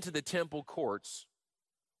went into the temple courts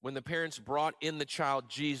when the parents brought in the child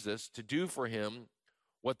Jesus to do for him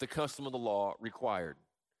what the custom of the law required.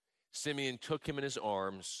 Simeon took him in his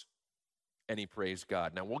arms and he praised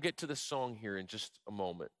God. Now, we'll get to the song here in just a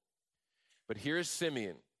moment. But here's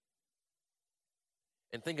Simeon.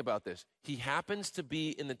 And think about this. He happens to be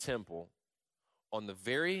in the temple on the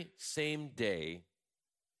very same day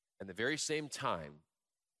and the very same time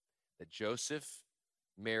that Joseph,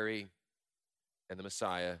 Mary, and the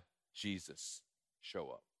Messiah, Jesus, show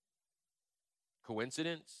up.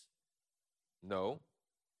 Coincidence? No.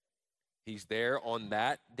 He's there on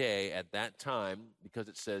that day at that time because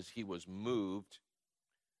it says he was moved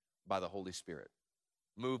by the Holy Spirit.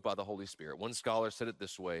 Moved by the Holy Spirit. One scholar said it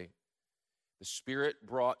this way. The Spirit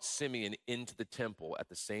brought Simeon into the temple at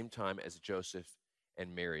the same time as Joseph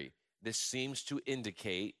and Mary. This seems to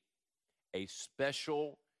indicate a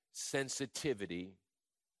special sensitivity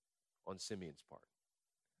on Simeon's part.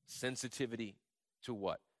 Sensitivity to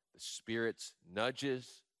what? The Spirit's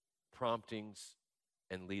nudges, promptings,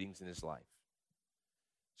 and leadings in his life.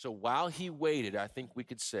 So while he waited, I think we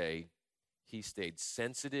could say he stayed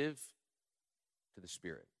sensitive to the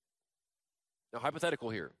Spirit. Now, hypothetical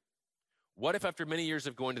here. What if after many years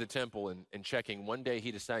of going to the temple and checking, one day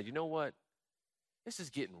he decided, you know what? This is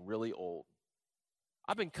getting really old.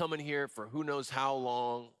 I've been coming here for who knows how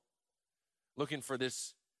long, looking for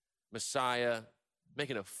this Messiah,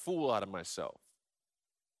 making a fool out of myself.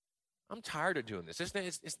 I'm tired of doing this.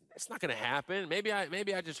 It's not going to happen. Maybe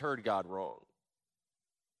I just heard God wrong.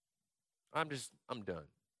 I'm done.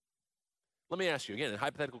 Let me ask you again a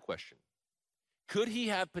hypothetical question. Could he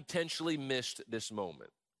have potentially missed this moment?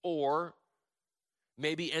 Or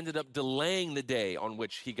maybe ended up delaying the day on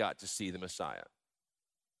which he got to see the Messiah?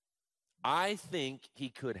 I think he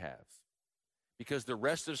could have, because the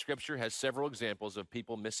rest of Scripture has several examples of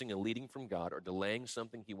people missing a leading from God or delaying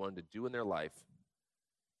something he wanted to do in their life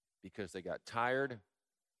because they got tired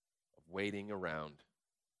of waiting around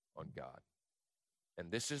on God.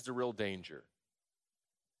 And this is the real danger,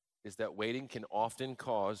 is that waiting can often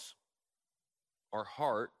cause our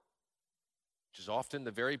heart, which is often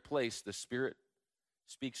the very place the Spirit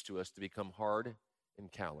speaks to us, to become hard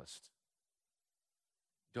and calloused.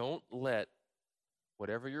 Don't let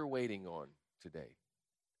whatever you're waiting on today,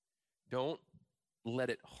 don't let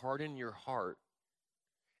it harden your heart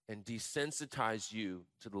and desensitize you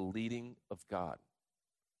to the leading of God.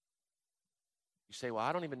 You say, well,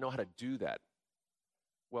 I don't even know how to do that.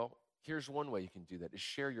 Well, here's one way you can do that, is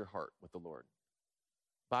share your heart with the Lord.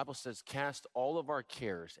 The Bible says, cast all of our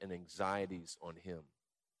cares and anxieties on him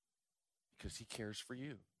because he cares for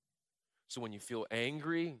you. So when you feel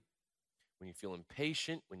angry, when you feel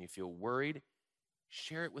impatient, when you feel worried,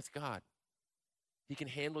 share it with God. He can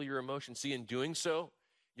handle your emotions. See, in doing so,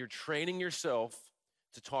 you're training yourself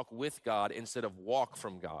to talk with God instead of walk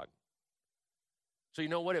from God. So you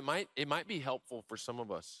know what? It might be helpful for some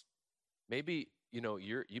of us. Maybe,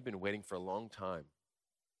 you've been waiting for a long time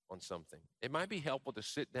on something. It might be helpful to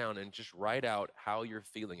sit down and just write out how you're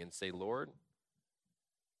feeling and say, Lord,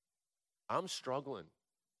 I'm struggling.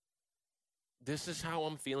 This is how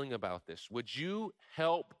I'm feeling about this. Would you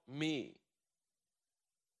help me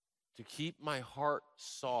to keep my heart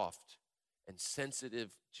soft and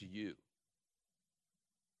sensitive to you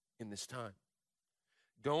in this time?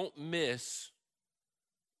 Don't miss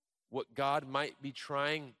what God might be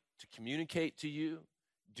trying to communicate to you,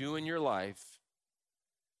 do in your life,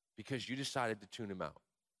 because you decided to tune him out.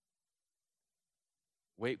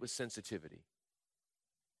 Wait with sensitivity.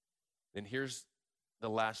 And here's the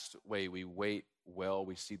last way we wait well.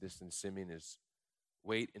 We see this in Simeon, is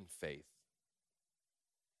wait in faith.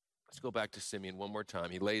 Let's go back to Simeon one more time.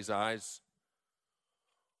 He lays eyes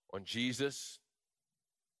on Jesus,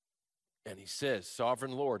 and he says,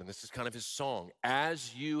 Sovereign Lord, and this is kind of his song,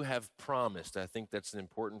 as you have promised. I think that's an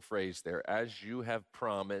important phrase there. As you have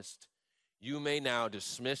promised, you may now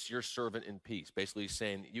dismiss your servant in peace. Basically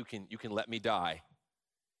saying, you can let me die.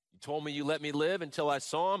 You told me you let me live until I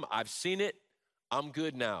saw him. I've seen it. I'm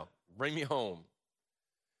good now. Bring me home.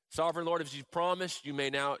 Sovereign Lord, as you've promised, you may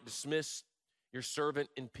now dismiss your servant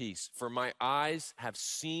in peace. For my eyes have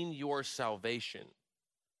seen your salvation,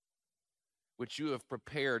 which you have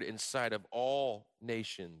prepared in sight of all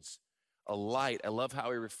nations, a light. I love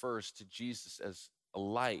how he refers to Jesus as a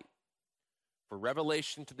light for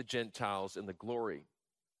revelation to the Gentiles and the glory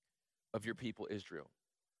of your people Israel.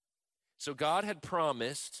 So God had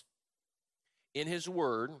promised in his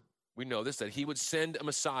word, we know this, that he would send a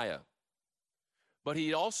Messiah. But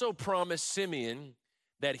he also promised Simeon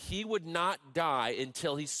that he would not die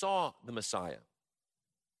until he saw the Messiah.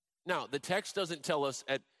 Now, the text doesn't tell us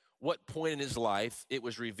at what point in his life it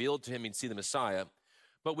was revealed to him he'd see the Messiah,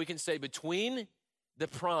 but we can say between the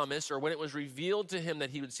promise, or when it was revealed to him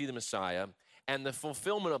that he would see the Messiah, and the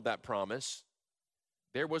fulfillment of that promise,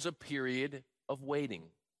 there was a period of waiting.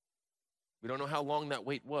 We don't know how long that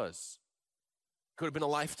wait was. Could have been a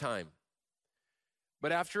lifetime.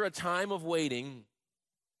 But after a time of waiting,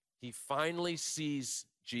 he finally sees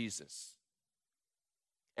Jesus.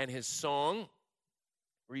 And his song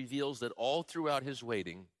reveals that all throughout his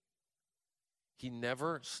waiting, he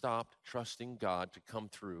never stopped trusting God to come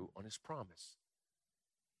through on his promise.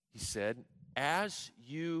 He said, as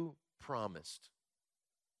you promised,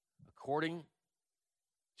 according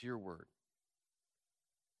to your word.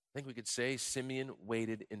 I think we could say Simeon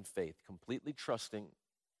waited in faith, completely trusting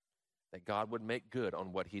that God would make good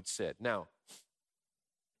on what he'd said. Now,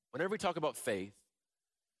 whenever we talk about faith,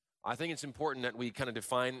 I think it's important that we kind of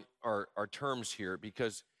define our terms here,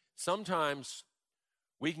 because sometimes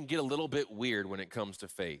we can get a little bit weird when it comes to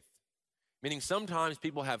faith. Meaning sometimes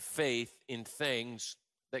people have faith in things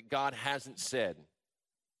that God hasn't said.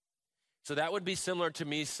 So that would be similar to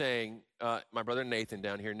me saying, my brother Nathan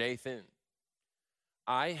down here, Nathan,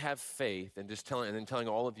 I have faith, and then telling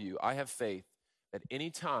all of you, I have faith that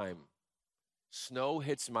anytime snow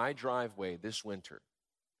hits my driveway this winter,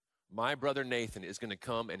 my brother Nathan is going to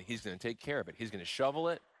come and he's going to take care of it. He's going to shovel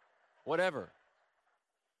it, whatever.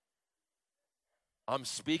 I'm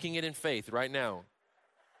speaking it in faith right now.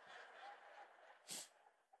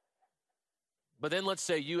 But then let's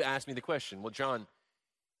say you ask me the question, well, John,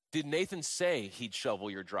 did Nathan say he'd shovel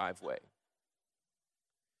your driveway?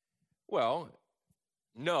 Well,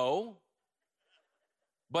 no,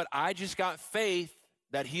 but I just got faith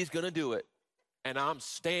that he's going to do it, and I'm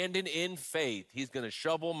standing in faith. He's going to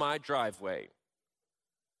shovel my driveway.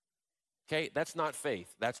 Okay, that's not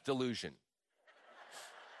faith. That's delusion.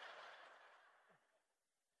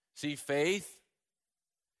 See, faith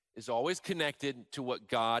is always connected to what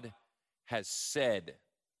God has said.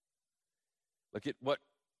 Look at what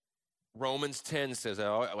Romans 10 says.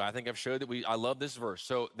 I think I've showed that I love this verse.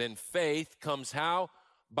 So then faith comes how?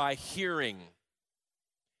 By hearing,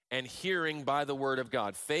 and hearing by the word of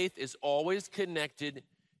God. Faith is always connected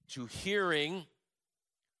to hearing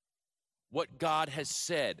what God has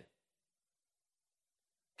said.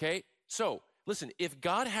 Okay? So, listen, if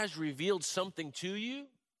God has revealed something to you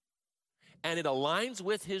and it aligns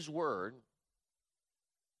with his word,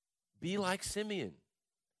 be like Simeon.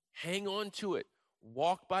 Hang on to it.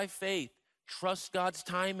 Walk by faith. Trust God's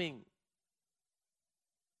timing.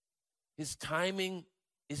 His timing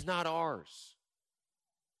is not ours.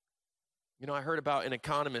 You know, I heard about an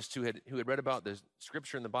economist who had read about the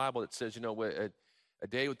scripture in the Bible that says, A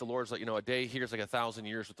day with the Lord is like, a day here is like 1,000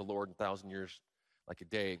 years with the Lord, and 1,000 years like a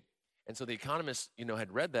day. And so the economist,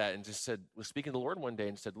 had read that and just was speaking to the Lord one day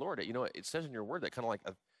and said, Lord, it says in your word that kind of like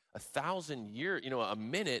a 1,000 years, a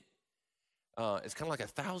minute is kind of like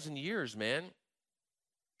 1,000 years, man.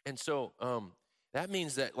 And so that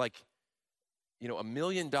means that like, $1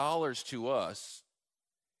 million to us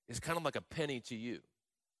is kind of like a penny to you.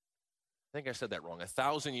 I think I said that wrong.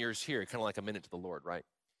 1,000 years here, kind of like a minute to the Lord, right?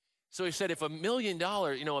 So he said, if $1 million,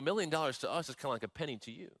 $1 million to us is kind of like a penny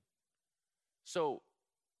to you. So,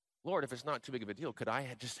 Lord, if it's not too big of a deal, could I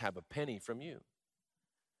just have a penny from you?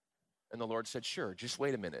 And the Lord said, sure, just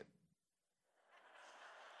wait a minute.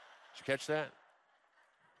 Did you catch that?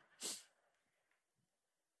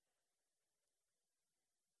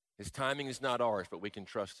 His timing is not ours, but we can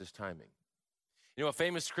trust his timing. A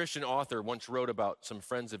famous Christian author once wrote about some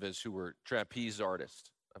friends of his who were trapeze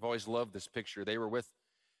artists. I've always loved this picture. They were with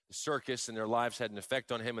the circus, and their lives had an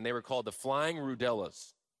effect on him, and they were called the Flying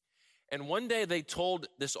Rudellas. And one day they told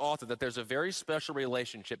this author that there's a very special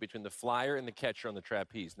relationship between the flyer and the catcher on the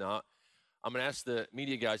trapeze. Now, I'm going to ask the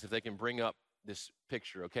media guys if they can bring up this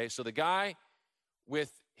picture, okay? So the guy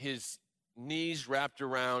with his knees wrapped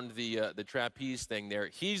around the trapeze thing there,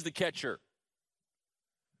 he's the catcher.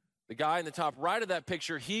 The guy in the top right of that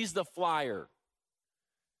picture, he's the flyer.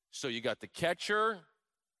 So you got the catcher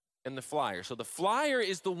and the flyer. So the flyer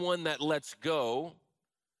is the one that lets go.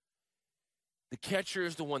 The catcher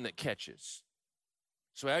is the one that catches.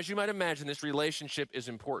 So as you might imagine, this relationship is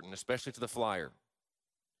important, especially to the flyer.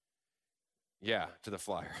 Yeah, to the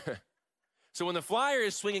flyer. So when the flyer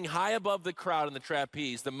is swinging high above the crowd in the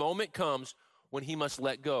trapeze, the moment comes when he must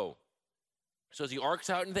let go. So as he arcs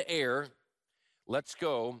out in the air, lets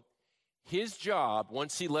go, his job,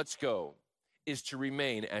 once he lets go, is to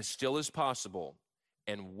remain as still as possible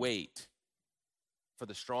and wait for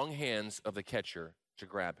the strong hands of the catcher to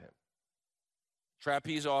grab him.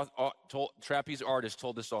 Trapeze artist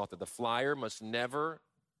told this author, the flyer must never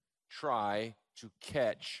try to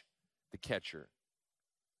catch the catcher.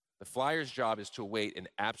 The flyer's job is to wait in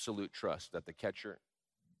absolute trust that the catcher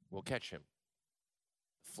will catch him.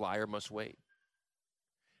 The flyer must wait.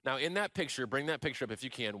 Now, in that picture, bring that picture up if you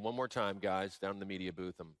can, one more time, guys, down in the media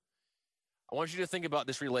booth. I want you to think about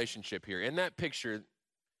this relationship here. In that picture,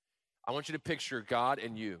 I want you to picture God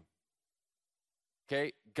and you.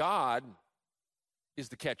 Okay? God is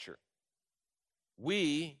the catcher.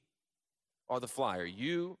 We are the flyer.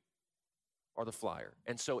 You are the flyer.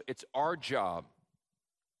 And so it's our job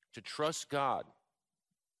to trust God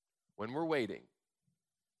when we're waiting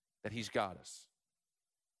that he's got us.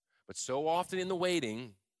 But so often in the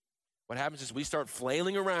waiting, what happens is we start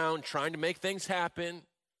flailing around trying to make things happen,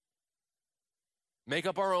 make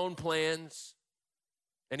up our own plans,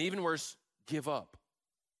 and even worse, give up.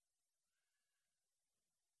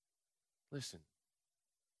 Listen,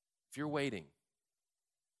 if you're waiting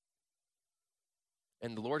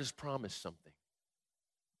and the Lord has promised something,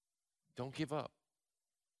 don't give up.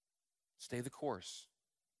 Stay the course.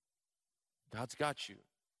 God's got you.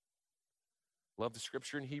 Love the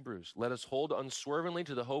scripture in Hebrews. Let us hold unswervingly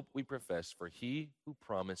to the hope we profess, for he who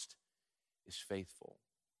promised is faithful.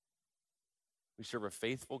 We serve a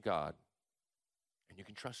faithful God, and you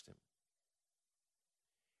can trust him.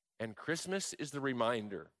 And Christmas is the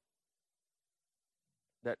reminder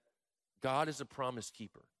that God is a promise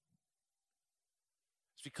keeper.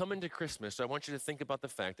 As we come into Christmas, I want you to think about the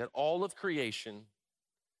fact that all of creation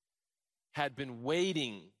had been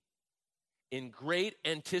waiting in great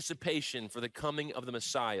anticipation for the coming of the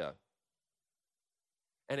Messiah.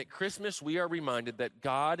 And at Christmas, we are reminded that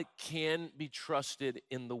God can be trusted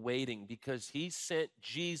in the waiting because he sent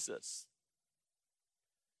Jesus,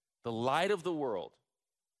 the light of the world,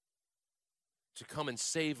 to come and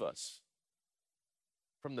save us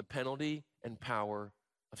from the penalty and power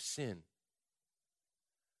of sin.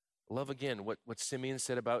 Love again what Simeon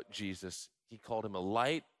said about Jesus. He called him a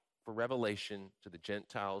light for revelation to the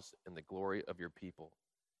Gentiles and the glory of your people,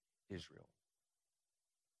 Israel.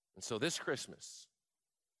 And so this Christmas,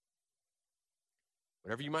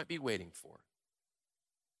 whatever you might be waiting for,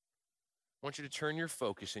 I want you to turn your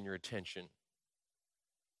focus and your attention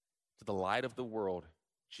to the light of the world,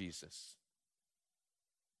 Jesus.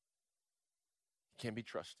 He can be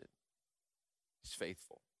trusted. He's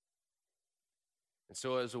faithful. And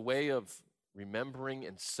so as a way of remembering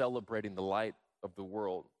and celebrating the light of the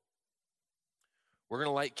world, we're going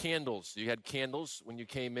to light candles. You had candles when you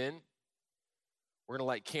came in. We're going to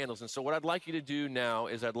light candles. And so what I'd like you to do now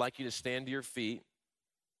is I'd like you to stand to your feet.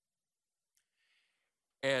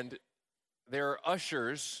 And there are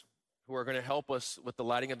ushers who are going to help us with the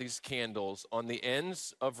lighting of these candles on the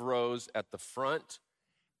ends of rows at the front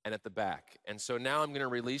and at the back. And so now I'm going to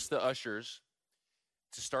release the ushers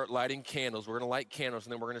to start lighting candles. We're going to light candles,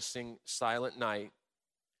 and then we're going to sing Silent Night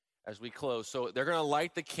as we close. So they're going to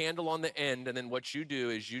light the candle on the end, and then what you do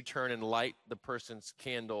is you turn and light the person's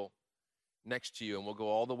candle next to you, and we'll go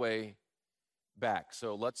all the way back.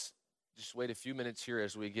 So let's just wait a few minutes here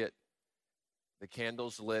as we get the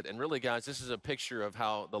candles lit. And really, guys, this is a picture of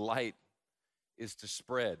how the light is to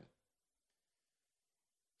spread.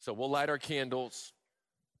 So we'll light our candles,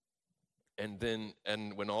 and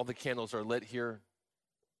when all the candles are lit here,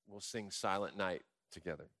 we'll sing Silent Night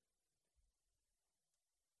together.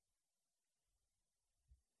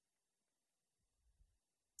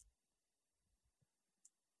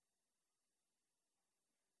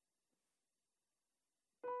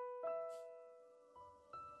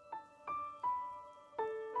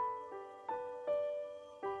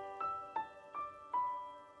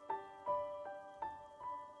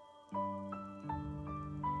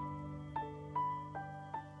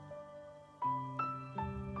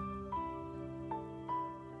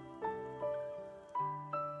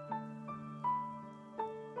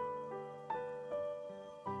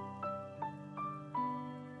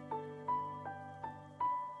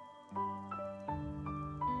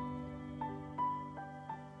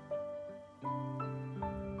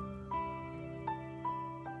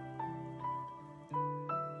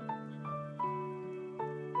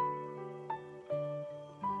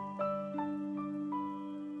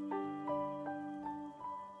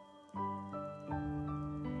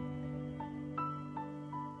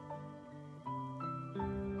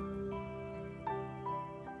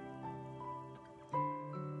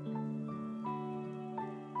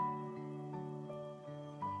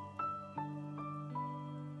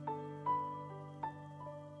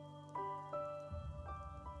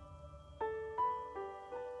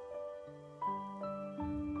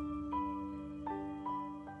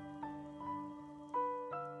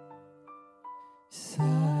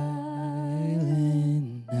 Silent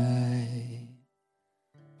night,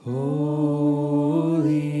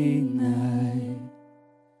 holy night,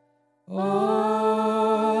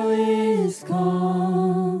 all is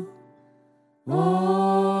calm,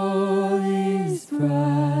 all is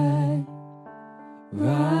bright,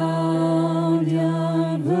 round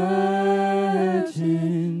young virgin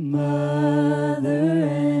mother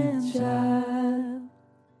and child,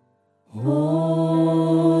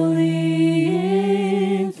 holy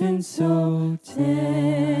infant so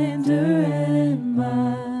tender and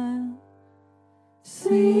mild,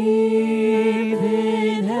 sleep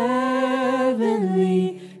in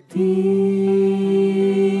heavenly peace,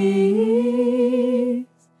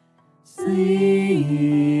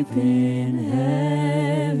 sleep in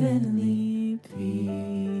heavenly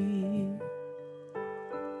peace.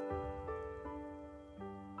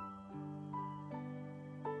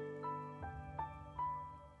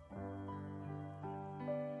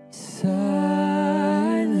 Silent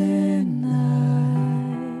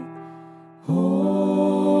night,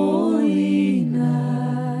 holy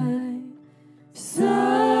night,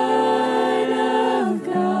 Son of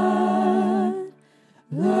God,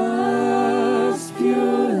 love's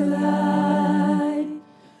pure light,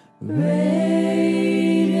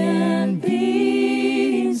 radiant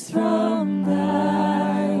beams from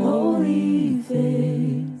thy holy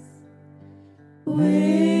face.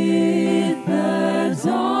 With the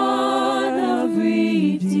dawn of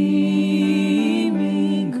redeeming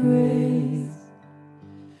grace,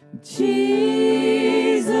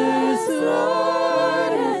 Jesus,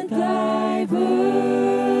 Lord, at thy birth,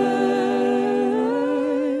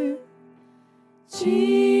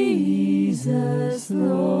 Jesus,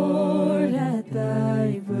 Lord, at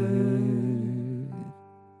thy birth.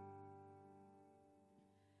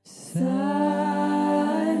 Silent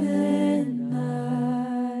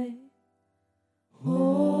night,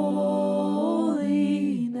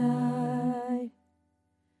 holy night,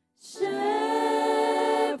 shepherds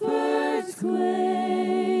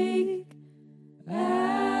quake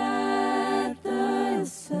at the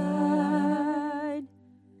sight,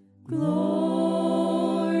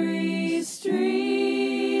 glory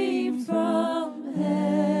stream from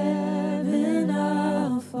heaven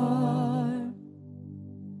afar.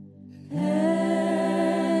 Heavenly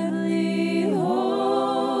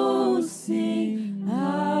hosts sing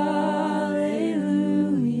hallelujah.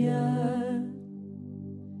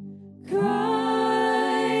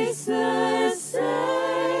 Christ the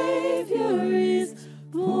Savior is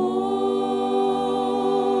born.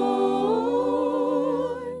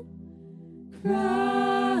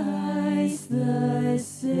 Christ the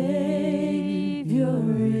Savior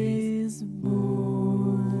is born.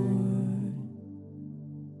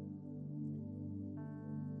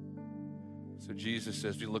 Jesus,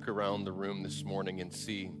 as we look around the room this morning and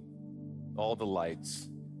see all the lights,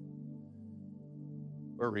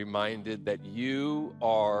 we're reminded that you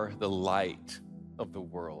are the light of the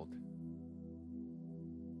world.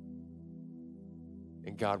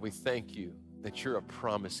 And God, we thank you that you're a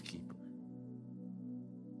promise keeper,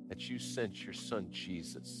 that you sent your son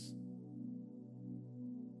Jesus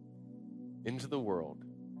into the world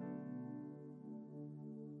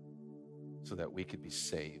so that we could be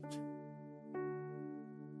saved.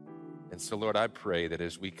 And so, Lord, I pray that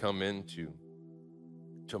as we come into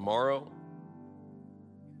tomorrow,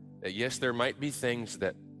 that yes, there might be things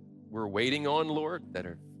that we're waiting on, Lord, that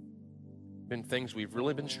have been things we've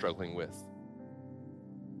really been struggling with.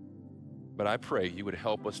 But I pray you would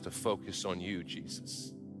help us to focus on you,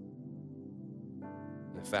 Jesus,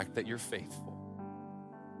 and the fact that you're faithful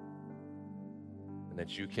and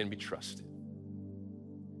that you can be trusted.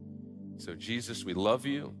 So, Jesus, we love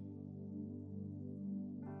you.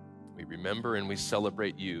 We remember and we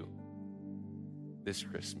celebrate you this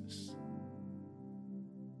Christmas.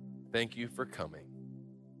 Thank you for coming.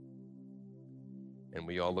 And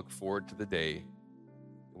we all look forward to the day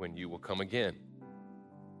when you will come again.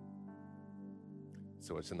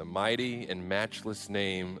 So it's in the mighty and matchless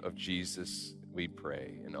name of Jesus we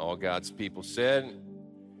pray. And all God's people said,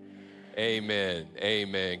 amen,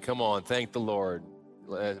 amen. Come on, thank the Lord.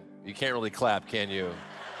 You can't really clap, can you?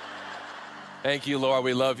 Thank you, Lord.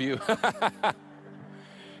 We love you.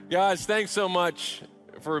 Guys, thanks so much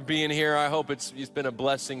for being here. I hope it's been a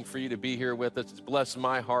blessing for you to be here with us. It's blessed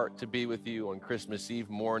my heart to be with you on Christmas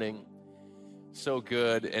Eve morning. So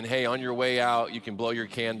good. And hey, on your way out, you can blow your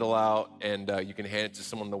candle out and you can hand it to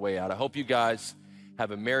someone on the way out. I hope you guys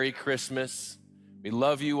have a Merry Christmas. We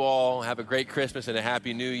love you all. Have a great Christmas and a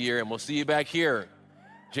Happy New Year. And we'll see you back here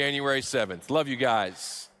January 7th. Love you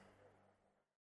guys.